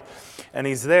mind, and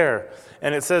he's there.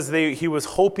 And it says he was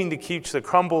hoping to keep the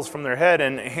crumbles from their head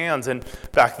and hands, and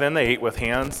back then they ate with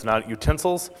hands, not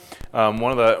utensils.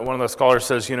 One of the scholars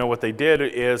says, you know, what they did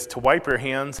is to wipe your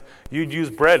hands, you'd use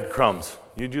bread crumbs.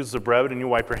 You'd use the bread and you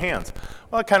wipe your hands.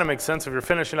 Well, that kind of makes sense. If you're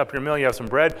finishing up your meal, you have some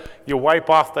bread, you wipe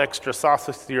off the extra sauce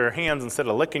with your hands instead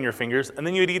of licking your fingers, and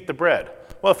then you'd eat the bread.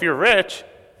 Well, if you're rich,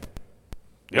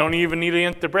 you don't even need to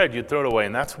eat the bread. You'd throw it away.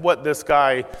 And that's what this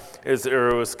guy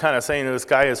was kind of saying this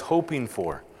guy is hoping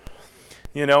for.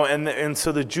 You know, and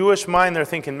so the Jewish mind, they're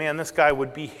thinking, man, this guy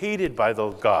would be hated by the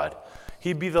God.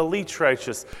 He'd be the least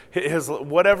righteous.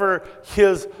 Whatever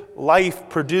his life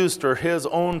produced or his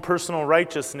own personal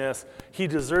righteousness, he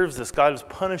deserves this. God is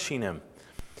punishing him.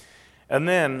 And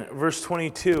then verse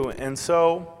 22, and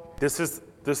so this is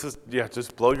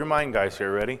just blow your mind, guys,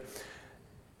 here. Ready?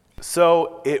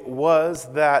 So it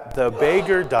was that the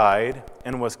beggar died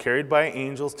and was carried by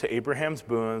angels to Abraham's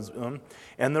bosom,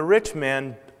 and the rich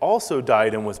man also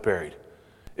died and was buried.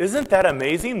 Isn't that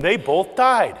amazing? They both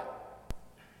died.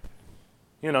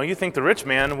 You know, you think the rich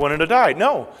man wouldn't have died.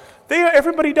 No,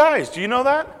 everybody dies. Do you know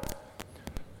that?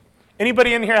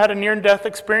 Anybody in here had a near-death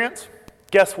experience?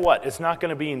 Guess what? It's not going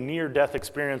to be a near-death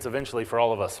experience eventually for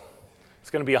all of us. It's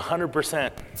going to be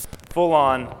 100%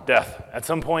 full-on death at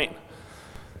some point.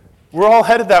 We're all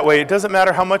headed that way. It doesn't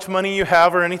matter how much money you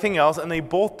have or anything else, and they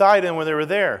both died when they were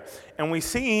there. And we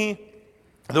see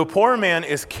the poor man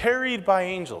is carried by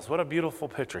angels. What a beautiful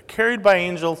picture. Carried by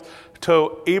angels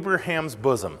to Abraham's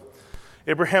bosom.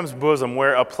 Abraham's bosom,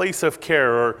 where a place of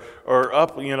care or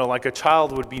up, like a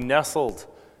child would be nestled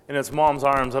in its mom's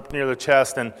arms up near the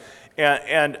chest.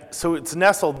 And so it's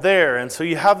nestled there. And so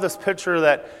you have this picture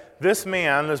that this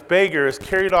man, this beggar, is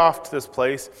carried off to this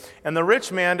place, and the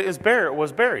rich man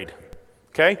was buried.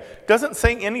 Okay? Doesn't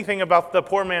say anything about the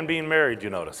poor man being buried, you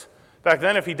notice. Back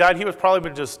then, if he died, he was probably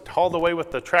been just hauled away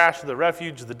with the trash, the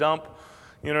refuge, the dump.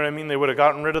 You know what I mean? They would have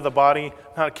gotten rid of the body,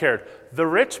 not cared. The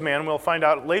rich man, we'll find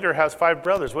out later, has 5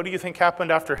 brothers. What do you think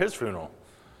happened after his funeral?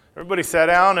 Everybody sat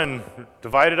down and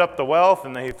divided up the wealth,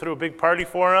 and they threw a big party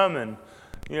for him, and,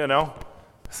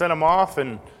 sent him off,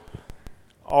 and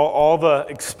all the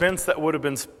expense that would have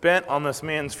been spent on this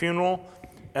man's funeral.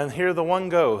 And here the one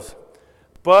goes.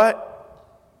 But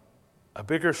a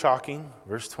bigger shocking,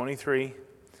 verse 23,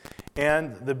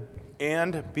 and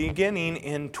beginning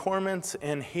in torments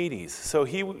in Hades. So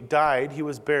he died, he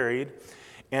was buried,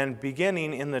 and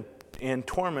beginning in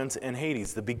torments in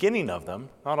Hades, the beginning of them,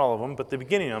 not all of them, but the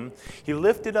beginning of them, he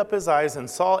lifted up his eyes and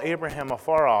saw Abraham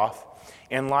afar off,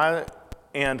 and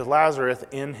Lazarus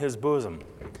in his bosom.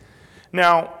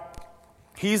 Now,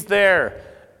 he's there,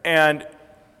 and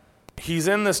he's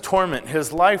in this torment.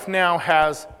 His life now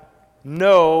has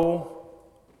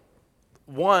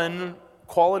one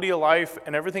quality of life,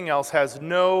 and everything else has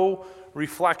no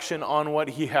reflection on what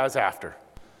he has after.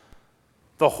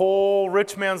 The whole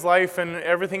rich man's life and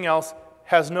everything else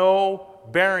has no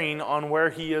bearing on where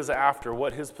he is after,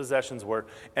 what his possessions were,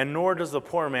 and nor does the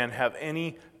poor man have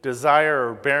any desire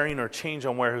or bearing or change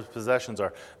on where his possessions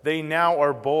are. They now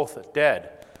are both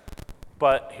dead.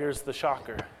 But here's the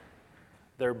shocker.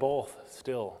 They're both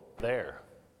still there.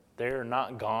 They're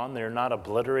not gone. They're not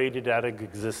obliterated out of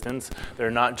existence.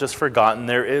 They're not just forgotten.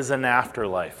 There is an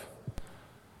afterlife.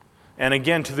 And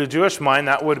again, to the Jewish mind,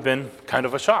 that would have been kind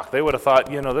of a shock. They would have thought,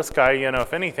 this guy,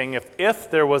 if anything, if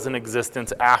there was an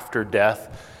existence after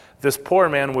death, this poor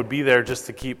man would be there just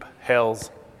to keep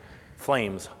hell's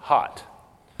flames hot.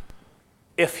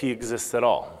 If he exists at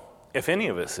all. If any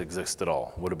of us exist at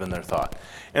all, would have been their thought.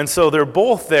 And so they're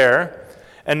both there.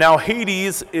 And now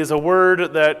Hades is a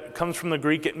word that comes from the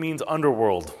Greek. It means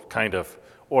underworld, kind of.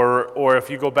 Or if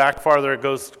you go back farther, it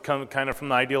goes kind of from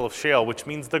the ideal of Sheol, which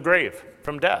means the grave,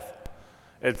 from death.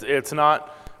 It's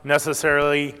not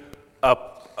necessarily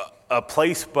a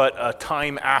place, but a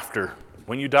time after.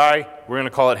 When you die, we're going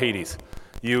to call it Hades.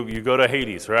 You go to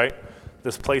Hades, right?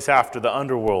 This place after, the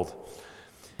underworld.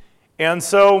 And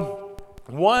so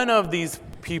one of these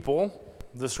people,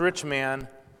 this rich man,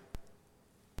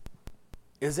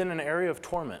 is in an area of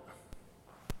torment.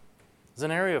 It's an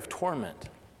area of torment.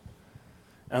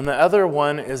 And the other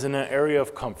one is in an area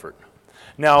of comfort.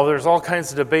 Now, there's all kinds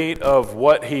of debate of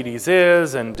what Hades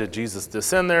is, and did Jesus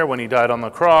descend there when he died on the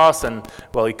cross? And,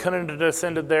 well, he couldn't have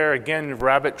descended there. Again,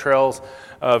 rabbit trails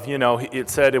of, it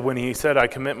said, when he said, I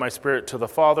commit my spirit to the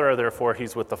Father, therefore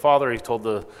he's with the Father. He told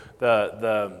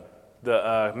the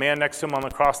man next to him on the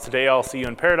cross, today I'll see you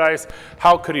in paradise.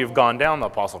 How could he have gone down? The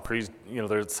Apostle Creed,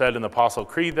 there's said in the Apostle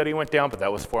Creed that he went down, but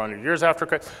that was 400 years after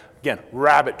Christ. Again,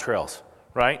 rabbit trails,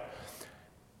 right?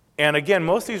 And again,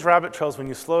 most of these rabbit trails, when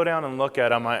you slow down and look at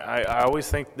them, I always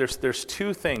think there's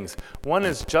 2 things. One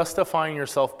is justifying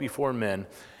yourself before men,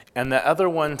 and the other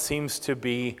one seems to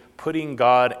be putting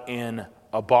God in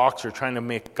a box or trying to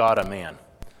make God a man.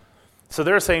 So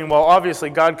they're saying, well,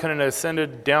 obviously God couldn't have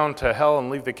ascended down to hell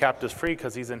and leave the captives free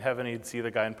because he's in heaven, he'd see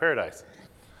the guy in paradise.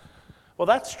 Well,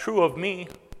 that's true of me.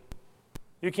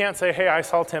 You can't say, hey, I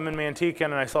saw Tim in Manteca,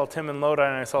 and I saw Tim in Lodi,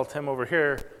 and I saw Tim over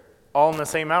here, all in the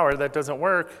same hour. That doesn't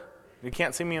work. You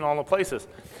can't see me in all the places.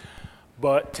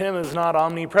 But Tim is not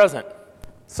omnipresent.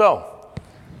 So,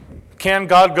 can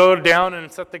God go down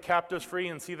and set the captives free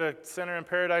and see the sinner in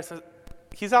paradise?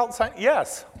 He's outside.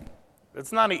 Yes.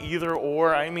 It's not an either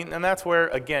or. I mean, and that's where,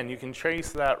 again, you can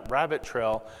trace that rabbit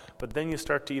trail, but then you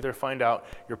start to either find out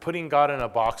you're putting God in a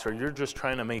box or you're just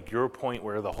trying to make your point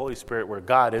where the Holy Spirit, where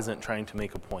God isn't trying to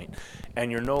make a point. And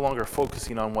you're no longer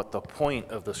focusing on what the point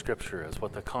of the Scripture is,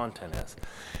 what the content is.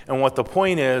 And what the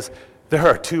point is, there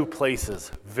are two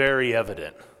places, very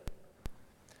evident.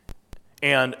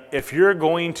 And if you're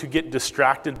going to get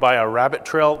distracted by a rabbit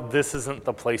trail, this isn't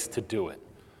the place to do it.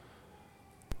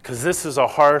 Because this is a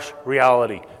harsh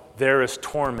reality. There is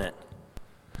torment.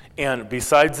 And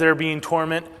besides there being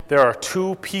torment, there are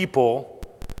two people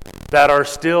that are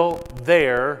still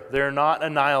there. They're not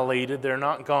annihilated. They're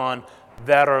not gone.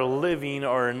 That are living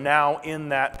or are now in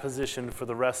that position for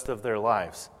the rest of their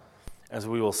lives, as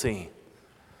we will see.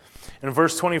 In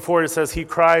verse 24, it says, he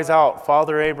cries out,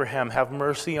 Father Abraham, have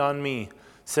mercy on me.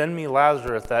 Send me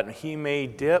Lazarus that he may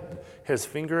dip his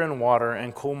finger in water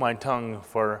and cool my tongue,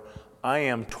 for I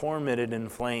am tormented in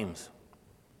flames.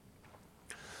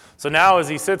 So now as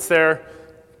he sits there,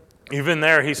 even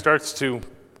there, he starts to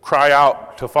cry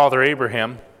out to Father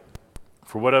Abraham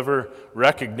for whatever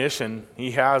recognition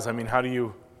he has. I mean, how do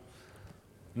you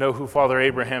know who Father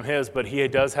Abraham is? But he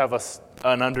does have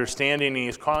an understanding, and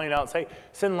he's crying out, say,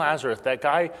 send Lazarus, that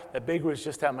guy that beggar was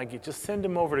just at my gate, just send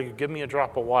him over to give me a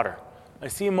drop of water. I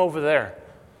see him over there.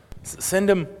 Send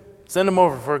him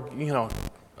over for,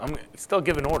 I'm still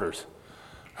giving orders,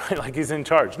 right? Like he's in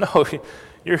charge. No,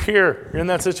 you're here. You're in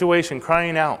that situation,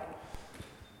 crying out.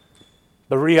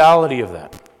 The reality of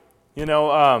that.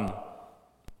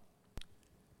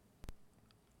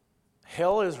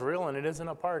 Hell is real, and it isn't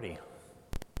a party.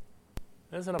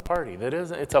 It isn't a party.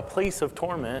 It's a place of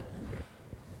torment.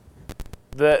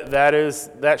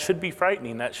 That should be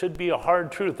frightening. That should be a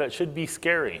hard truth. That should be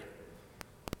scary.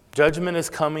 Judgment is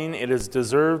coming. It is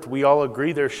deserved. We all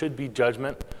agree there should be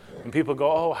judgment. And people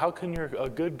go, oh, how can a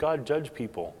good God judge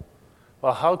people?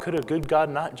 Well, how could a good God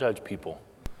not judge people?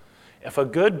 If a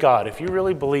good God, if you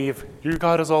really believe your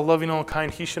God is all loving, all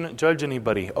kind, he shouldn't judge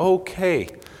anybody. Okay.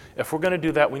 If we're going to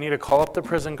do that, we need to call up the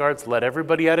prison guards, let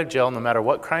everybody out of jail, no matter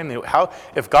what crime they...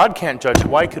 If God can't judge,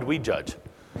 why could we judge?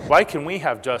 Why can we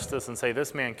have justice and say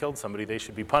this man killed somebody, they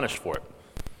should be punished for it?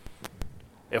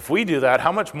 If we do that,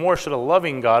 how much more should a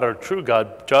loving God or true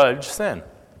God judge sin?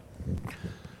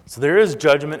 So there is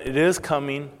judgment. It is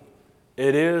coming.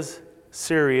 It is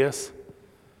serious.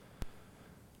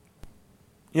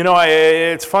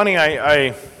 It's funny.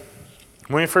 When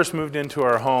we first moved into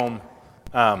our home,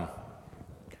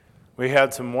 we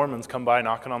had some Mormons come by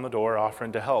knocking on the door,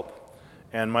 offering to help.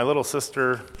 And my little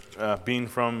sister, being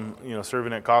from,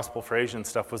 serving at Gospel for Asian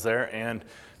stuff, was there, and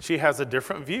she has a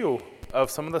different view of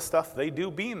some of the stuff they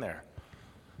do being there.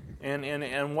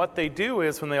 And what they do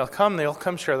is when they'll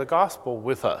come share the gospel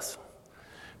with us.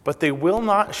 But they will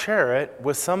not share it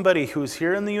with somebody who's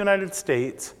here in the United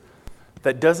States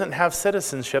that doesn't have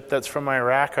citizenship, that's from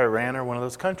Iraq, Iran, or one of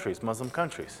those countries, Muslim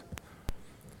countries.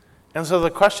 And so the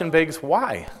question begs,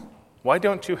 why? Why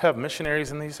don't you have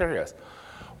missionaries in these areas?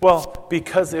 Well,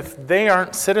 because if they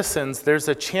aren't citizens, there's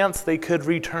a chance they could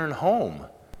return home.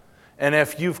 And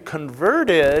if you've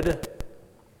converted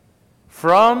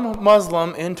from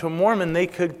Muslim into Mormon, they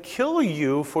could kill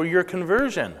you for your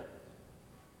conversion.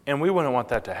 And we wouldn't want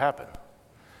that to happen.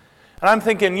 And I'm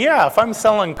thinking, if I'm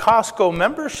selling Costco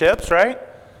memberships, right?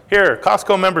 Here,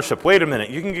 Costco membership, wait a minute,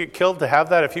 you can get killed to have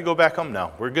that if you go back home?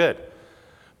 No, we're good.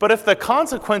 But if the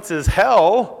consequence is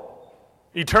hell,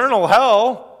 eternal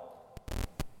hell,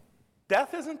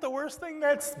 death isn't the worst thing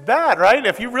that's bad, right?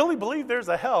 If you really believe there's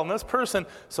a hell, and this person,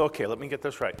 let me get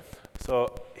this right.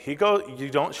 So you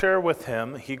don't share with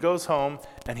him, he goes home,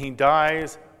 and he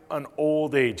dies an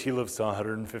old age. He lives to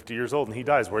 150 years old, and he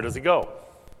dies. Where does he go?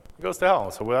 He goes to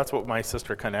hell. So that's what my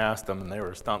sister kind of asked them, and they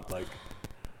were stumped, like,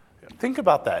 think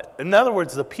about that. In other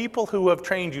words, the people who have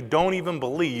trained you don't even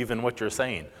believe in what you're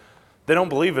saying. They don't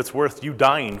believe it's worth you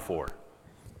dying for.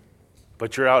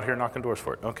 But you're out here knocking doors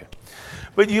for it. Okay.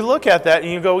 But you look at that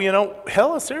and you go,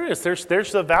 hell is serious.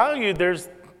 There's a value.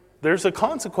 There's a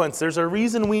consequence. There's a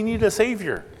reason we need a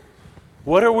Savior.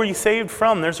 What are we saved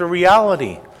from? There's a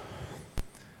reality.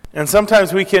 And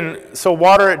sometimes we can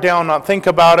water it down, not think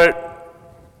about it,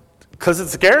 because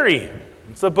it's scary.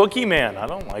 It's a boogeyman. I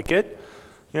don't like it.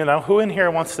 Who in here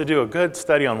wants to do a good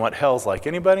study on what hell's like?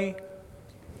 Anybody?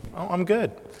 Oh, I'm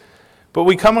good. But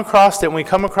we come across it, and we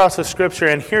come across the scripture,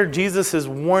 and here Jesus is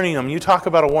warning them. You talk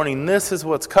about a warning. This is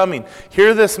what's coming.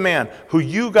 Here this man, who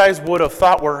you guys would have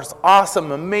thought was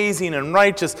awesome, amazing, and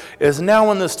righteous, is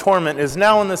now in this torment, is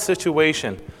now in this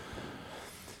situation.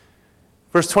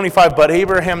 Verse 25, but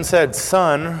Abraham said,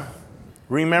 Son,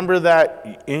 Remember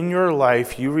that in your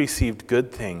life you received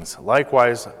good things.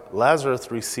 Likewise, Lazarus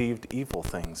received evil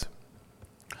things.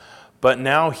 But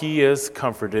now he is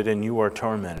comforted and you are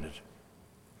tormented.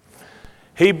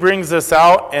 He brings this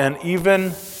out, and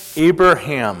even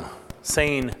Abraham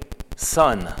saying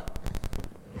son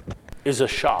is a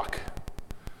shock.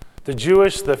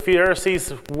 The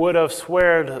Pharisees would have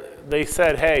sweared, they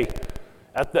said, hey,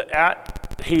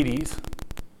 at Hades,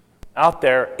 out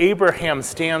there, Abraham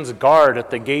stands guard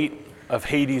at the gate of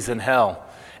Hades and hell.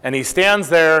 And he stands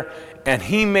there and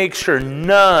he makes sure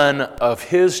none of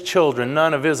his children,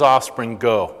 none of his offspring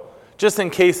go. Just in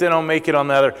case they don't make it on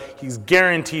the other, he's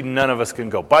guaranteed none of us can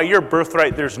go. By your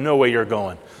birthright, there's no way you're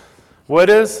going. What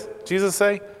does Jesus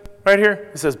say right here?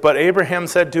 He says, but Abraham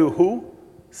said to who?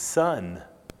 Son.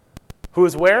 Who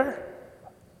is where?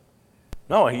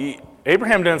 No,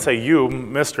 Abraham didn't say you,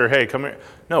 Mr. Hey, come here.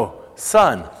 No,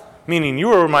 son. Meaning you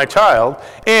were my child,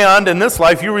 and in this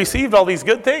life you received all these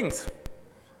good things.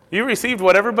 You received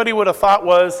what everybody would have thought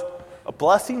was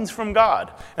blessings from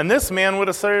God. And this man would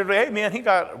have said, hey man, he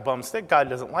got a bum stick. God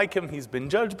doesn't like him. He's been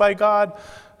judged by God.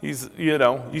 You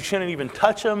shouldn't even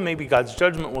touch him. Maybe God's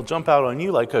judgment will jump out on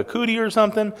you like a cootie or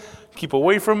something. Keep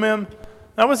away from him.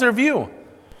 That was their view.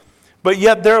 But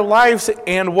yet their lives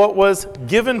and what was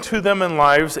given to them in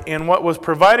lives and what was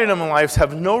provided them in lives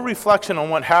have no reflection on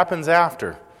what happens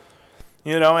after.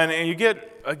 And you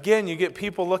get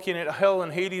people looking at hell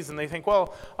and Hades and they think,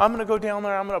 well, I'm going to go down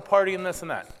there, I'm going to party and this and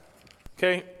that.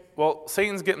 Okay, well,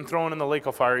 Satan's getting thrown in the lake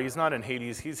of fire. He's not in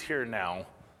Hades, he's here now.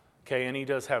 Okay, and he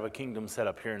does have a kingdom set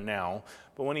up here now.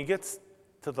 But when he gets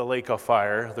to the lake of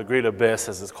fire, the great abyss,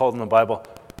 as it's called in the Bible,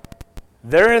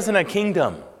 there isn't a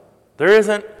kingdom. There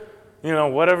isn't,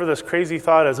 whatever this crazy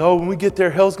thought is, when we get there,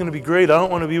 hell's going to be great. I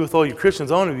don't want to be with all you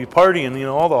Christians. I want to be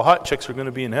partying. All the hot chicks are going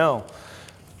to be in hell.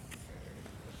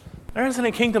 There isn't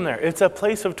a kingdom there. It's a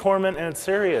place of torment, and it's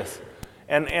serious.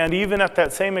 And even at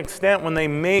that same extent, when they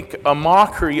make a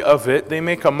mockery of it, they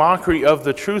make a mockery of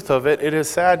the truth of it, it is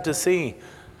sad to see.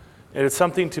 It is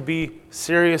something to be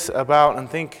serious about and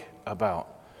think about.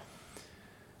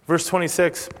 Verse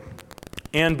 26,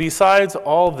 and besides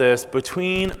all this,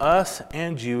 between us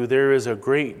and you, there is a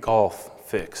great gulf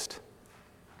fixed,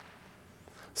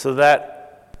 so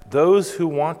that those who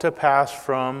want to pass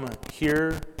from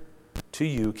here to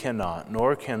you cannot,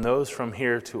 nor can those from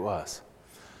here to us.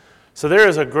 So there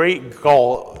is a great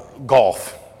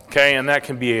gulf, okay, and that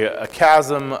can be a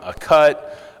chasm, a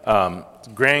cut,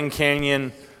 Grand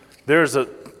Canyon. There's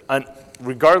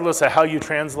regardless of how you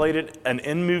translate it, an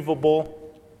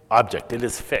immovable object. It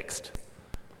is fixed.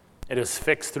 It is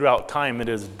fixed throughout time. It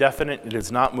is definite. It is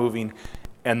not moving,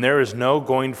 and there is no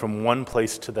going from one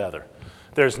place to the other.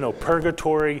 There's no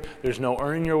purgatory. There's no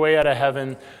earning your way out of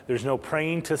heaven. There's no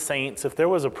praying to saints. If there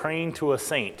was a praying to a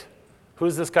saint,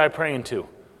 who's this guy praying to?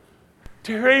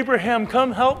 Dear Abraham,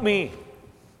 come help me.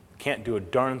 Can't do a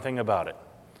darn thing about it.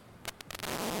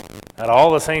 Out of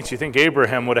all the saints, you think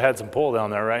Abraham would have had some pull down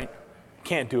there, right?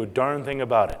 Can't do a darn thing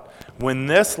about it. When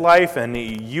this life and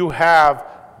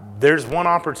there's one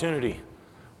opportunity.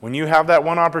 When you have that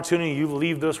one opportunity, you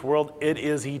leave this world, it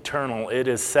is eternal. It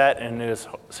is set and it is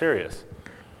serious.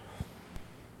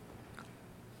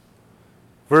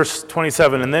 Verse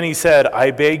 27, and then he said, I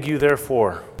beg you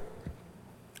therefore,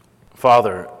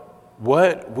 Father,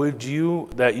 what would you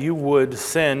that you would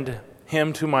send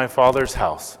him to my father's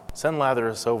house? Send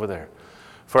Lazarus over there.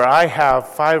 For I have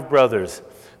 5 brothers,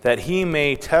 that he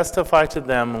may testify to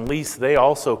them, lest they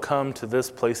also come to this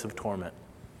place of torment.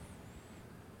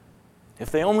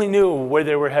 If they only knew where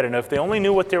they were headed, if they only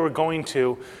knew what they were going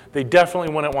to, they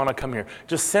definitely wouldn't want to come here.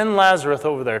 Just send Lazarus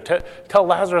over there. Tell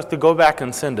Lazarus to go back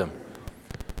and send him.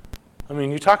 I mean,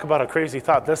 you talk about a crazy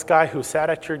thought. This guy who sat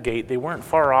at your gate, they weren't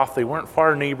far off. They weren't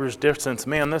far neighbors distance.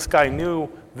 Man, this guy knew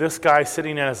this guy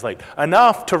sitting at his light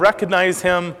enough to recognize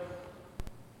him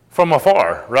from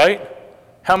afar, right?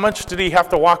 How much did he have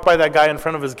to walk by that guy in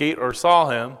front of his gate or saw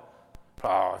him?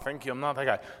 Oh, thank you, I'm not that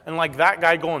guy. And like that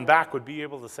guy going back would be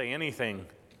able to say anything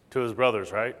to his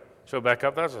brothers, right? Show back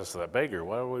up, that's just that beggar.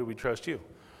 Why would we trust you?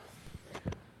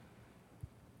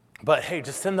 But hey,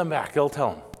 just send them back. They'll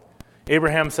tell him.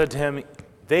 Abraham said to him,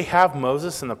 they have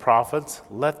Moses and the prophets.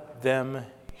 Let them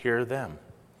hear them.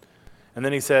 And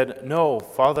then he said, no,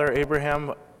 Father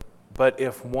Abraham, but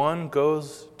if one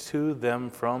goes to them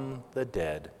from the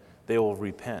dead, they will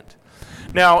repent.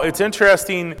 Now, it's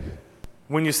interesting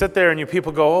when you sit there and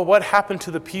people go, oh, what happened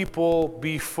to the people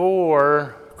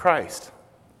before Christ?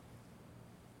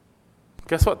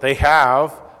 Guess what? They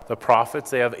have the prophets,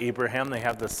 they have Abraham, they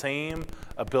have the same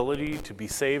ability to be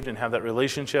saved and have that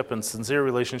relationship and sincere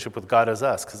relationship with God as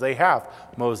us, because they have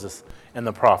Moses and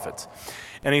the prophets.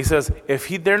 And he says, if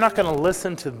they're not going to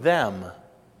listen to them,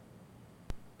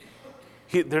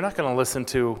 they're not going to listen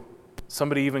to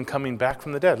somebody even coming back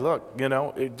from the dead. Look,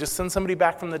 just send somebody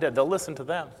back from the dead. They'll listen to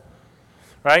them,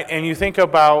 right? And you think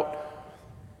about,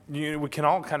 we can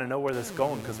all kind of know where this is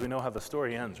going because we know how the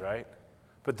story ends, right?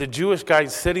 But the Jewish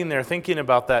guy's sitting there thinking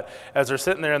about that as they're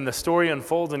sitting there and the story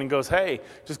unfolds and he goes, hey,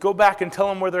 just go back and tell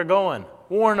them where they're going.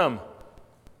 Warn them.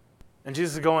 And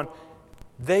Jesus is going,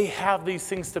 they have these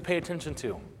things to pay attention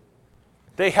to.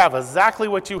 They have exactly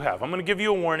what you have. I'm going to give you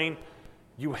a warning.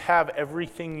 You have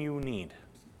everything you need,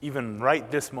 even right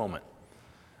this moment.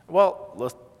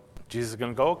 Well, Jesus is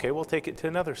going to go, okay, we'll take it to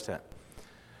another step.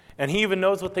 And he even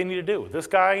knows what they need to do. This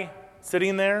guy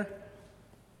sitting there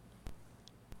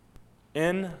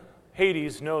in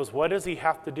Hades knows, what does he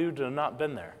have to do to not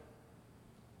been there?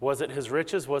 Was it his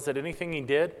riches? Was it anything he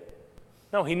did?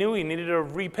 No, he knew he needed to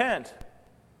repent.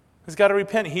 He's got to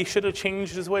repent. He should have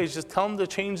changed his ways. Just tell them to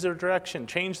change their direction,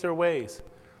 change their ways.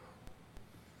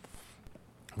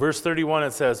 Verse 31,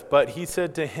 it says, but he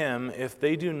said to him, if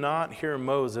they do not hear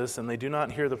Moses and they do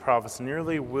not hear the prophets,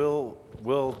 nearly will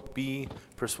be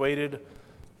persuaded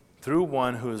through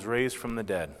one who is raised from the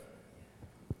dead.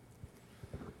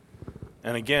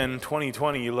 And again,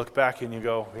 2020, you look back and you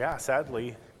go, yeah,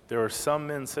 sadly, there were some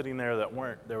men sitting there that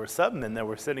weren't. There were some men that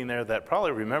were sitting there that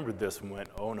probably remembered this and went,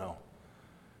 oh no,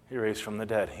 he raised from the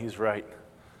dead. He's right.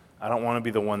 I don't want to be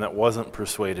the one that wasn't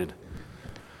persuaded.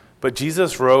 But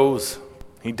Jesus rose.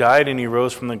 He died and he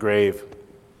rose from the grave.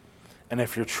 And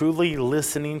if you're truly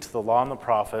listening to the law and the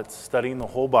prophets, studying the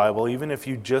whole Bible, even if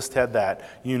you just had that,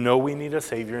 you know we need a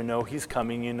Savior, you know he's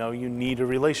coming, you know you need a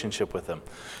relationship with him.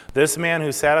 This man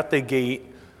who sat at the gate,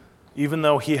 even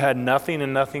though he had nothing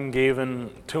and nothing given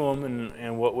to him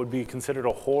and what would be considered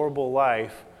a horrible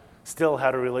life, still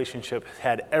had a relationship,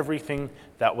 had everything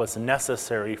that was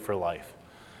necessary for life.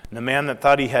 And the man that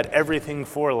thought he had everything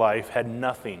for life had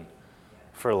nothing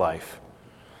for life.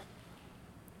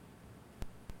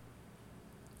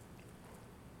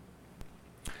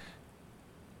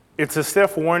 It's a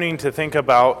stiff warning to think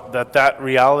about that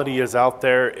reality is out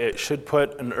there. It should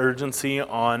put an urgency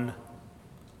on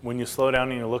when you slow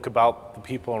down and you look about the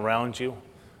people around you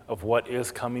of what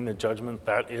is coming, the judgment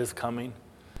that is coming.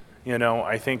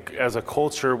 I think as a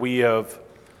culture we have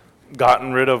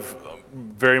gotten rid of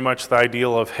very much the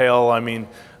ideal of hell. I mean,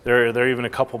 there are even a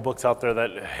couple books out there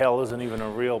that hell isn't even a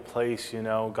real place,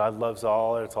 God loves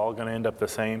all, it's all going to end up the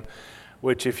same.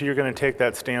 Which, if you're going to take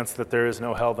that stance that there is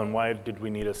no hell, then why did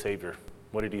we need a Savior?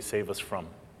 What did he save us from?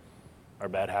 Our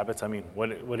bad habits? I mean,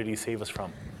 what did he save us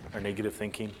from? Our negative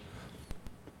thinking?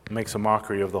 It makes a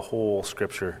mockery of the whole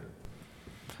Scripture.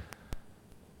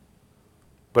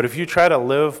 But if you try to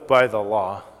live by the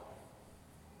law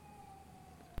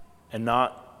and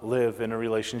not live in a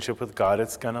relationship with God,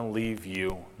 it's going to leave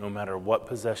you, no matter what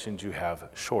possessions you have,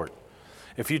 short.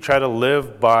 If you try to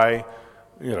live by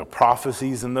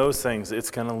prophecies and those things,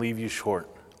 it's going to leave you short.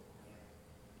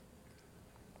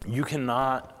 You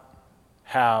cannot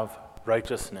have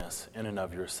righteousness in and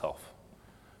of yourself.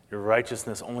 Your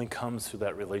righteousness only comes through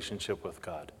that relationship with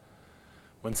God.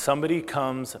 When somebody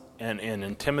comes, and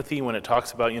in Timothy, when it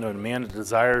talks about, a man that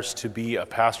desires to be a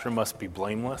pastor must be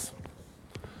blameless,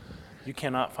 you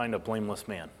cannot find a blameless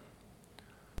man.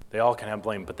 They all can have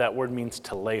blame, but that word means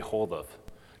to lay hold of.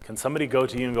 Can somebody go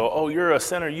to you and go, oh, you're a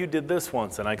sinner, you did this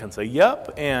once, and I can say,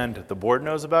 yep, and the board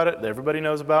knows about it, everybody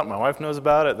knows about it, my wife knows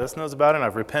about it, this knows about it, and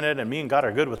I've repented, and me and God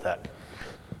are good with that.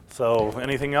 So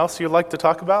anything else you'd like to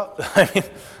talk about? I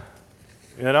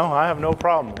mean, I have no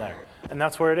problem there. And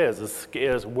that's where it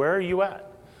is where are you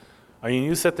at?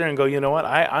 You sit there and go, you know what,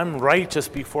 I'm righteous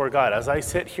before God. As I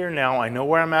sit here now, I know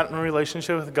where I'm at in a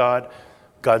relationship with God.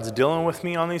 God's dealing with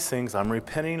me on these things. I'm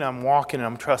repenting, I'm walking, and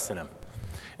I'm trusting him.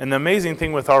 And the amazing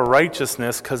thing with our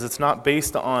righteousness, because it's not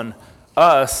based on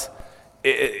us,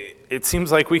 it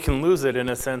seems like we can lose it in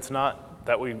a sense, not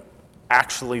that we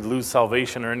actually lose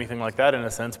salvation or anything like that in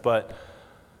a sense, but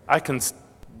I can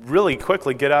really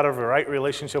quickly get out of a right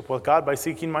relationship with God by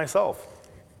seeking myself.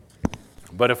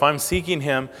 But if I'm seeking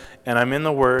him and I'm in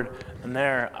the Word, and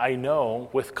there I know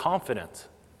with confidence,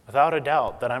 without a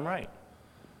doubt, that I'm right.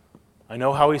 I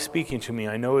know how he's speaking to me.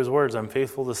 I know his words. I'm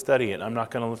faithful to study it. I'm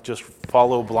not going to just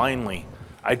follow blindly.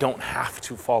 I don't have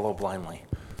to follow blindly.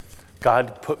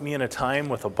 God put me in a time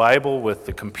with a Bible, with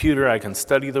the computer. I can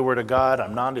study the Word of God.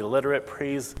 I'm not illiterate.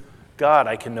 Praise God,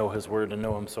 I can know his Word and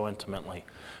know him so intimately.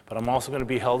 But I'm also going to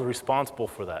be held responsible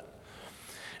for that.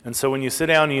 And so when you sit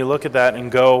down and you look at that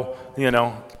and go,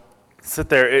 sit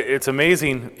there. It's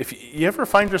amazing. If you ever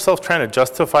find yourself trying to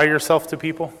justify yourself to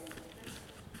people,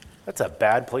 that's a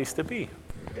bad place to be.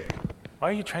 Why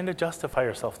are you trying to justify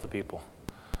yourself to people?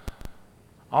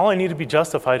 All I need to be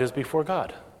justified is before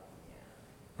God,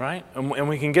 right? And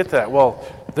we can get that. Well,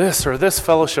 this or this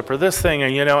fellowship or this thing,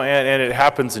 and and it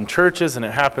happens in churches and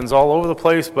it happens all over the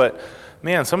place. But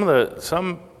man, some of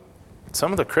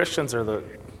the Christians are no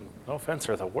offense,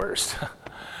 are the worst.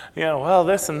 Well,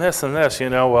 this and this and this.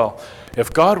 Well,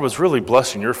 if God was really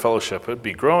blessing your fellowship, it'd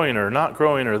be growing or not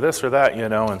growing or this or that.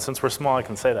 And since we're small, I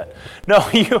can say that. No,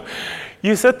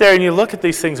 you sit there and you look at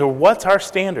these things. Well, what's our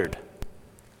standard?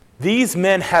 These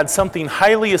men had something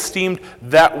highly esteemed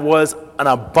that was an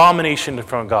abomination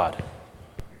from God.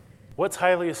 What's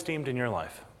highly esteemed in your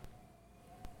life?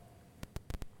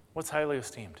 What's highly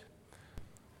esteemed?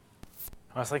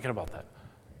 I was thinking about that.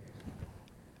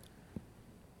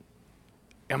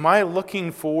 Am I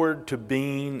looking forward to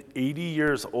being 80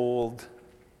 years old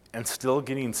and still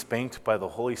getting spanked by the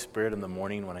Holy Spirit in the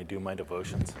morning when I do my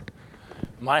devotions?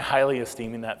 Am I highly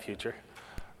esteeming that future?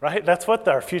 Right? That's what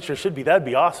our future should be. That'd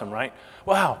be awesome, right?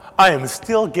 Wow, I am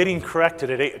still getting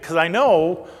corrected at 8, because I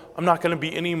know I'm not going to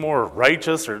be any more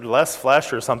righteous or less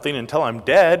flesh or something until I'm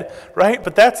dead, right?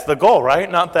 But that's the goal, right?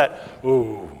 Not that,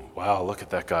 ooh, wow, look at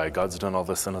that guy. God's done all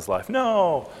this in his life.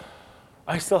 No,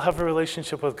 I still have a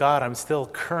relationship with God. I'm still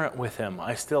current with him.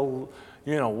 I still,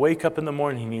 wake up in the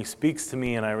morning and he speaks to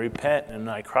me and I repent and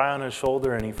I cry on his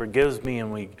shoulder and he forgives me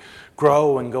and we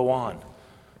grow and go on.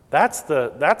 That's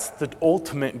the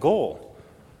ultimate goal.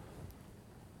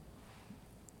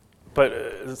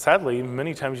 But sadly,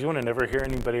 many times you want to never hear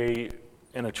anybody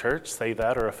in a church say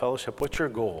that, or a fellowship. What's your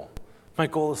goal? My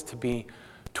goal is to be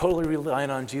totally relying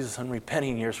on Jesus and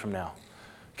repenting years from now.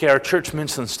 Okay, our church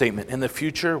mission statement. In the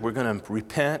future, we're going to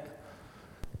repent,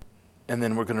 and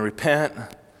then we're going to repent,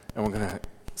 and we're going to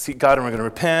seek God, and we're going to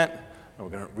repent, and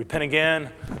we're going to repent again.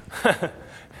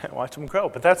 Watch them grow.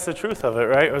 But that's the truth of it,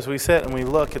 right? As we sit and we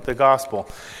look at the gospel.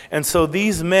 And so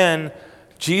these men,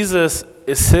 Jesus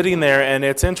is sitting there, and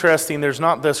it's interesting. There's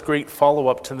not this great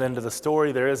follow-up to the end of the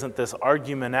story. There isn't this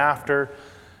argument after.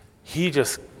 He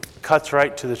just cuts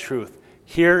right to the truth.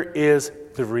 Here is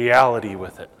the reality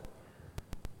with it.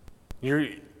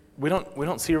 We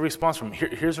don't see a response from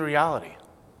him. Here's the reality.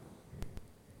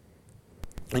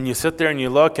 And you sit there and you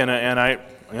look, and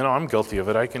I'm guilty of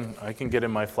it. I can get in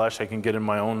my flesh. I can get in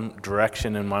my own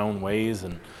direction, in my own ways,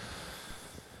 and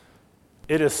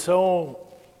it is so.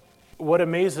 What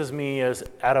amazes me is,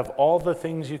 out of all the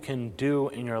things you can do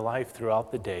in your life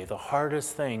throughout the day, the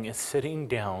hardest thing is sitting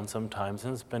down sometimes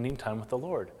and spending time with the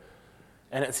Lord.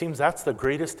 And it seems that's the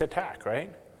greatest attack,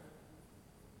 right?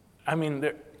 I mean,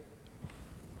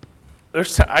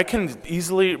 I can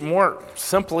easily, more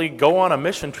simply go on a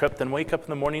mission trip than wake up in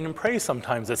the morning and pray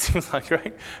sometimes, it seems like,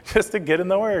 right? Just to get in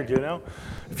the Word,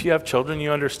 If you have children,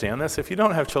 you understand this. If you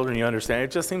don't have children, you understand.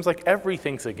 It just seems like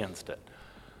everything's against it.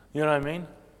 You know what I mean?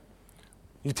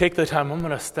 You take the time, I'm going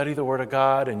to study the Word of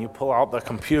God, and you pull out the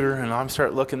computer, and I'm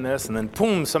start looking this, and then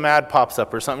boom, some ad pops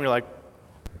up or something. You're like,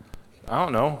 I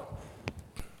don't know.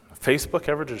 Facebook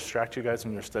ever distract you guys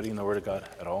when you're studying the Word of God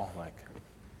at all? Like,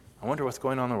 I wonder what's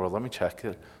going on in the world. Let me check.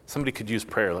 Somebody could use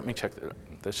prayer. Let me check.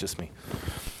 That's just me.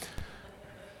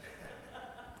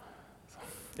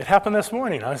 It happened this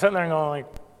morning. I was sitting there and going like,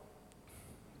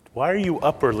 why are you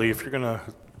up early if you're going to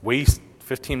waste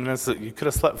 15 minutes? You could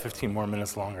have slept 15 more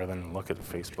minutes longer than look at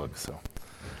Facebook.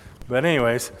 But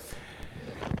anyways,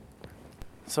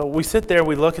 so we sit there,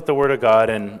 we look at the Word of God,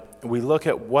 and we look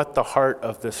at what the heart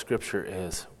of the Scripture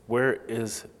is. Where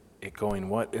is it going?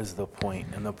 What is the point?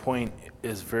 And the point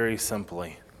is very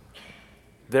simply,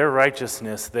 their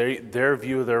righteousness, their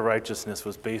view of their righteousness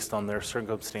was based on their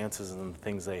circumstances and the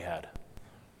things they had.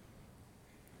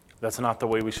 That's not the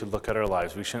way we should look at our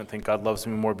lives. We shouldn't think God loves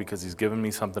me more because he's given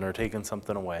me something or taken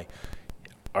something away.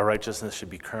 Our righteousness should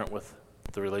be current with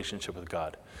the relationship with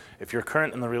God. If you're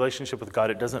current in the relationship with God,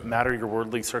 it doesn't matter your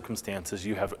worldly circumstances.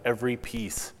 You have every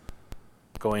piece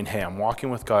going, hey, I'm walking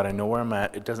with God. I know where I'm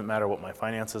at. It doesn't matter what my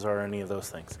finances are or any of those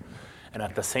things. And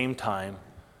at the same time,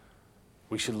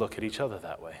 we should look at each other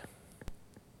that way.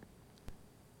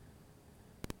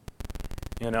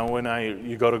 When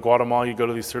you go to Guatemala, you go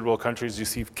to these third world countries, you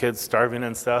see kids starving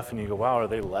and stuff, and you go, wow, are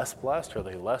they less blessed? Are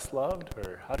they less loved?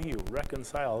 Or how do you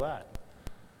reconcile that?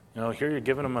 Here you're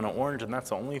giving them an orange, and that's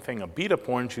the only thing. A beat-up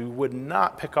orange you would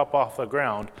not pick up off the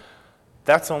ground.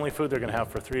 That's the only food they're going to have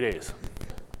for 3 days.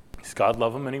 Does God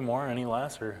love them any more, any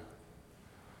less? So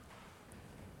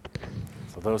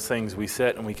those things, we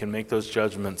sit and we can make those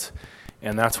judgments.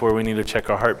 And that's where we need to check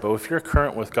our heart. But if you're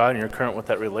current with God and you're current with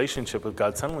that relationship with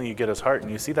God, suddenly you get his heart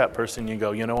and you see that person and you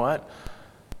go, you know what?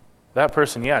 That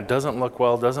person, doesn't look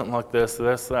well, doesn't look this,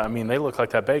 that. I mean, they look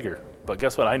like that beggar. But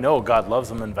guess what? I know God loves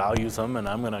them and values them, and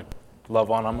I'm going to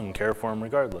love on them and care for them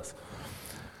regardless.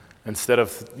 Instead of,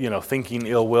 thinking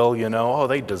ill will, oh,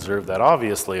 they deserve that.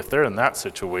 Obviously, if they're in that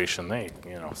situation, they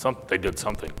did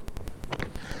something.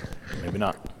 Maybe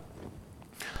not.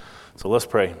 So let's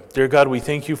pray. Dear God, we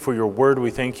thank you for your word.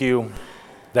 We thank you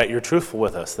that you're truthful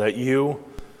with us, that you're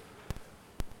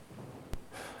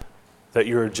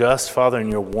just, Father,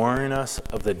 and you're warning us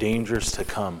of the dangers to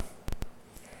come.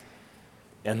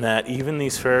 And that even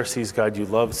these Pharisees, God, you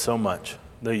loved so much,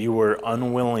 that you were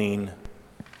unwilling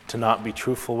to not be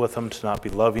truthful with them, to not be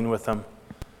loving with them.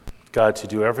 God, to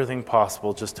do everything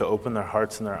possible just to open their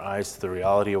hearts and their eyes to the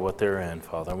reality of what they're in,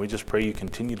 Father. And we just pray you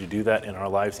continue to do that in our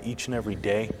lives each and every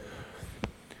day.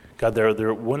 God,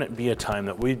 there wouldn't be a time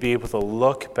that we'd be able to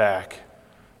look back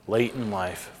late in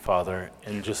life, Father,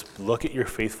 and just look at your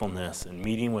faithfulness and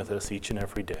meeting with us each and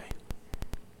every day.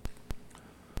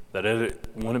 That it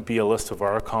wouldn't be a list of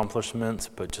our accomplishments,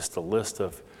 but just a list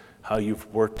of how you've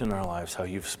worked in our lives, how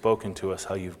you've spoken to us,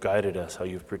 how you've guided us, how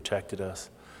you've protected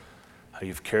us, how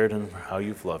you've cared and how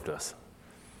you've loved us.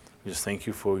 We just thank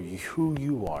you for who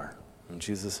you are. In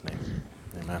Jesus' name,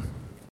 amen.